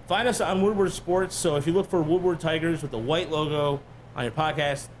find us on Woodward Sports. So if you look for Woodward Tigers with the white logo on your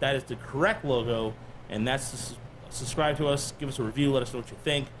podcast, that is the correct logo, and that's subscribe to us. Give us a review. Let us know what you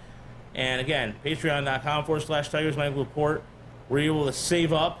think. And again, patreon.com/Tigers Medical Report. We're able to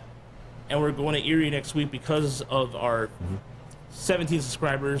save up, and we're going to Erie next week because of our 17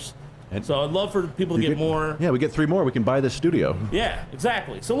 subscribers. And so I'd love for people to get more. Yeah, we get 3 more. We can buy this studio. Yeah,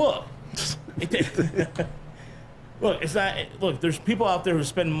 exactly. So look. Look, there's people out there who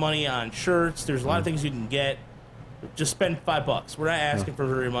spend money on shirts. There's a lot of things you can get. Just spend $5. We're not asking for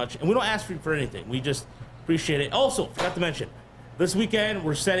very much, and we don't ask for anything. We just appreciate it. Also, forgot to mention, this weekend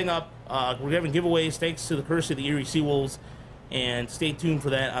we're setting up. We're having giveaways thanks to the courtesy of the Erie Seawolves, and stay tuned for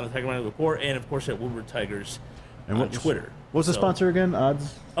that on the Tiger Medical Report, and of course at Woodward Tigers on Twitter. What's the sponsor again?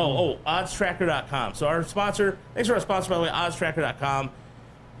 Odds? oddstracker.com. So our sponsor, thanks for our sponsor, by the way, oddstracker.com.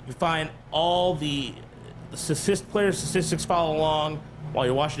 You find all the player statistics, follow along while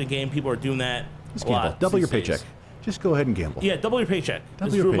you're watching the game. People are doing that a lot. Double your paycheck. Just go ahead and gamble. Yeah, double your paycheck.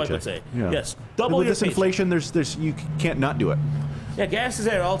 Double your paycheck. Mike would say. Yeah. Yes, double your this paycheck. Inflation, there's you can't not do it. Yeah, gas is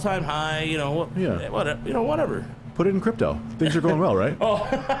at an all-time high. Whatever. Put it in crypto. Things are going well, right? Oh.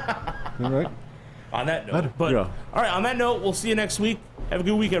 All right. On that note. All right, on that note, we'll see you next week. Have a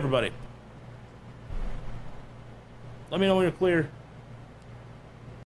good week, everybody. Let me know when you're clear.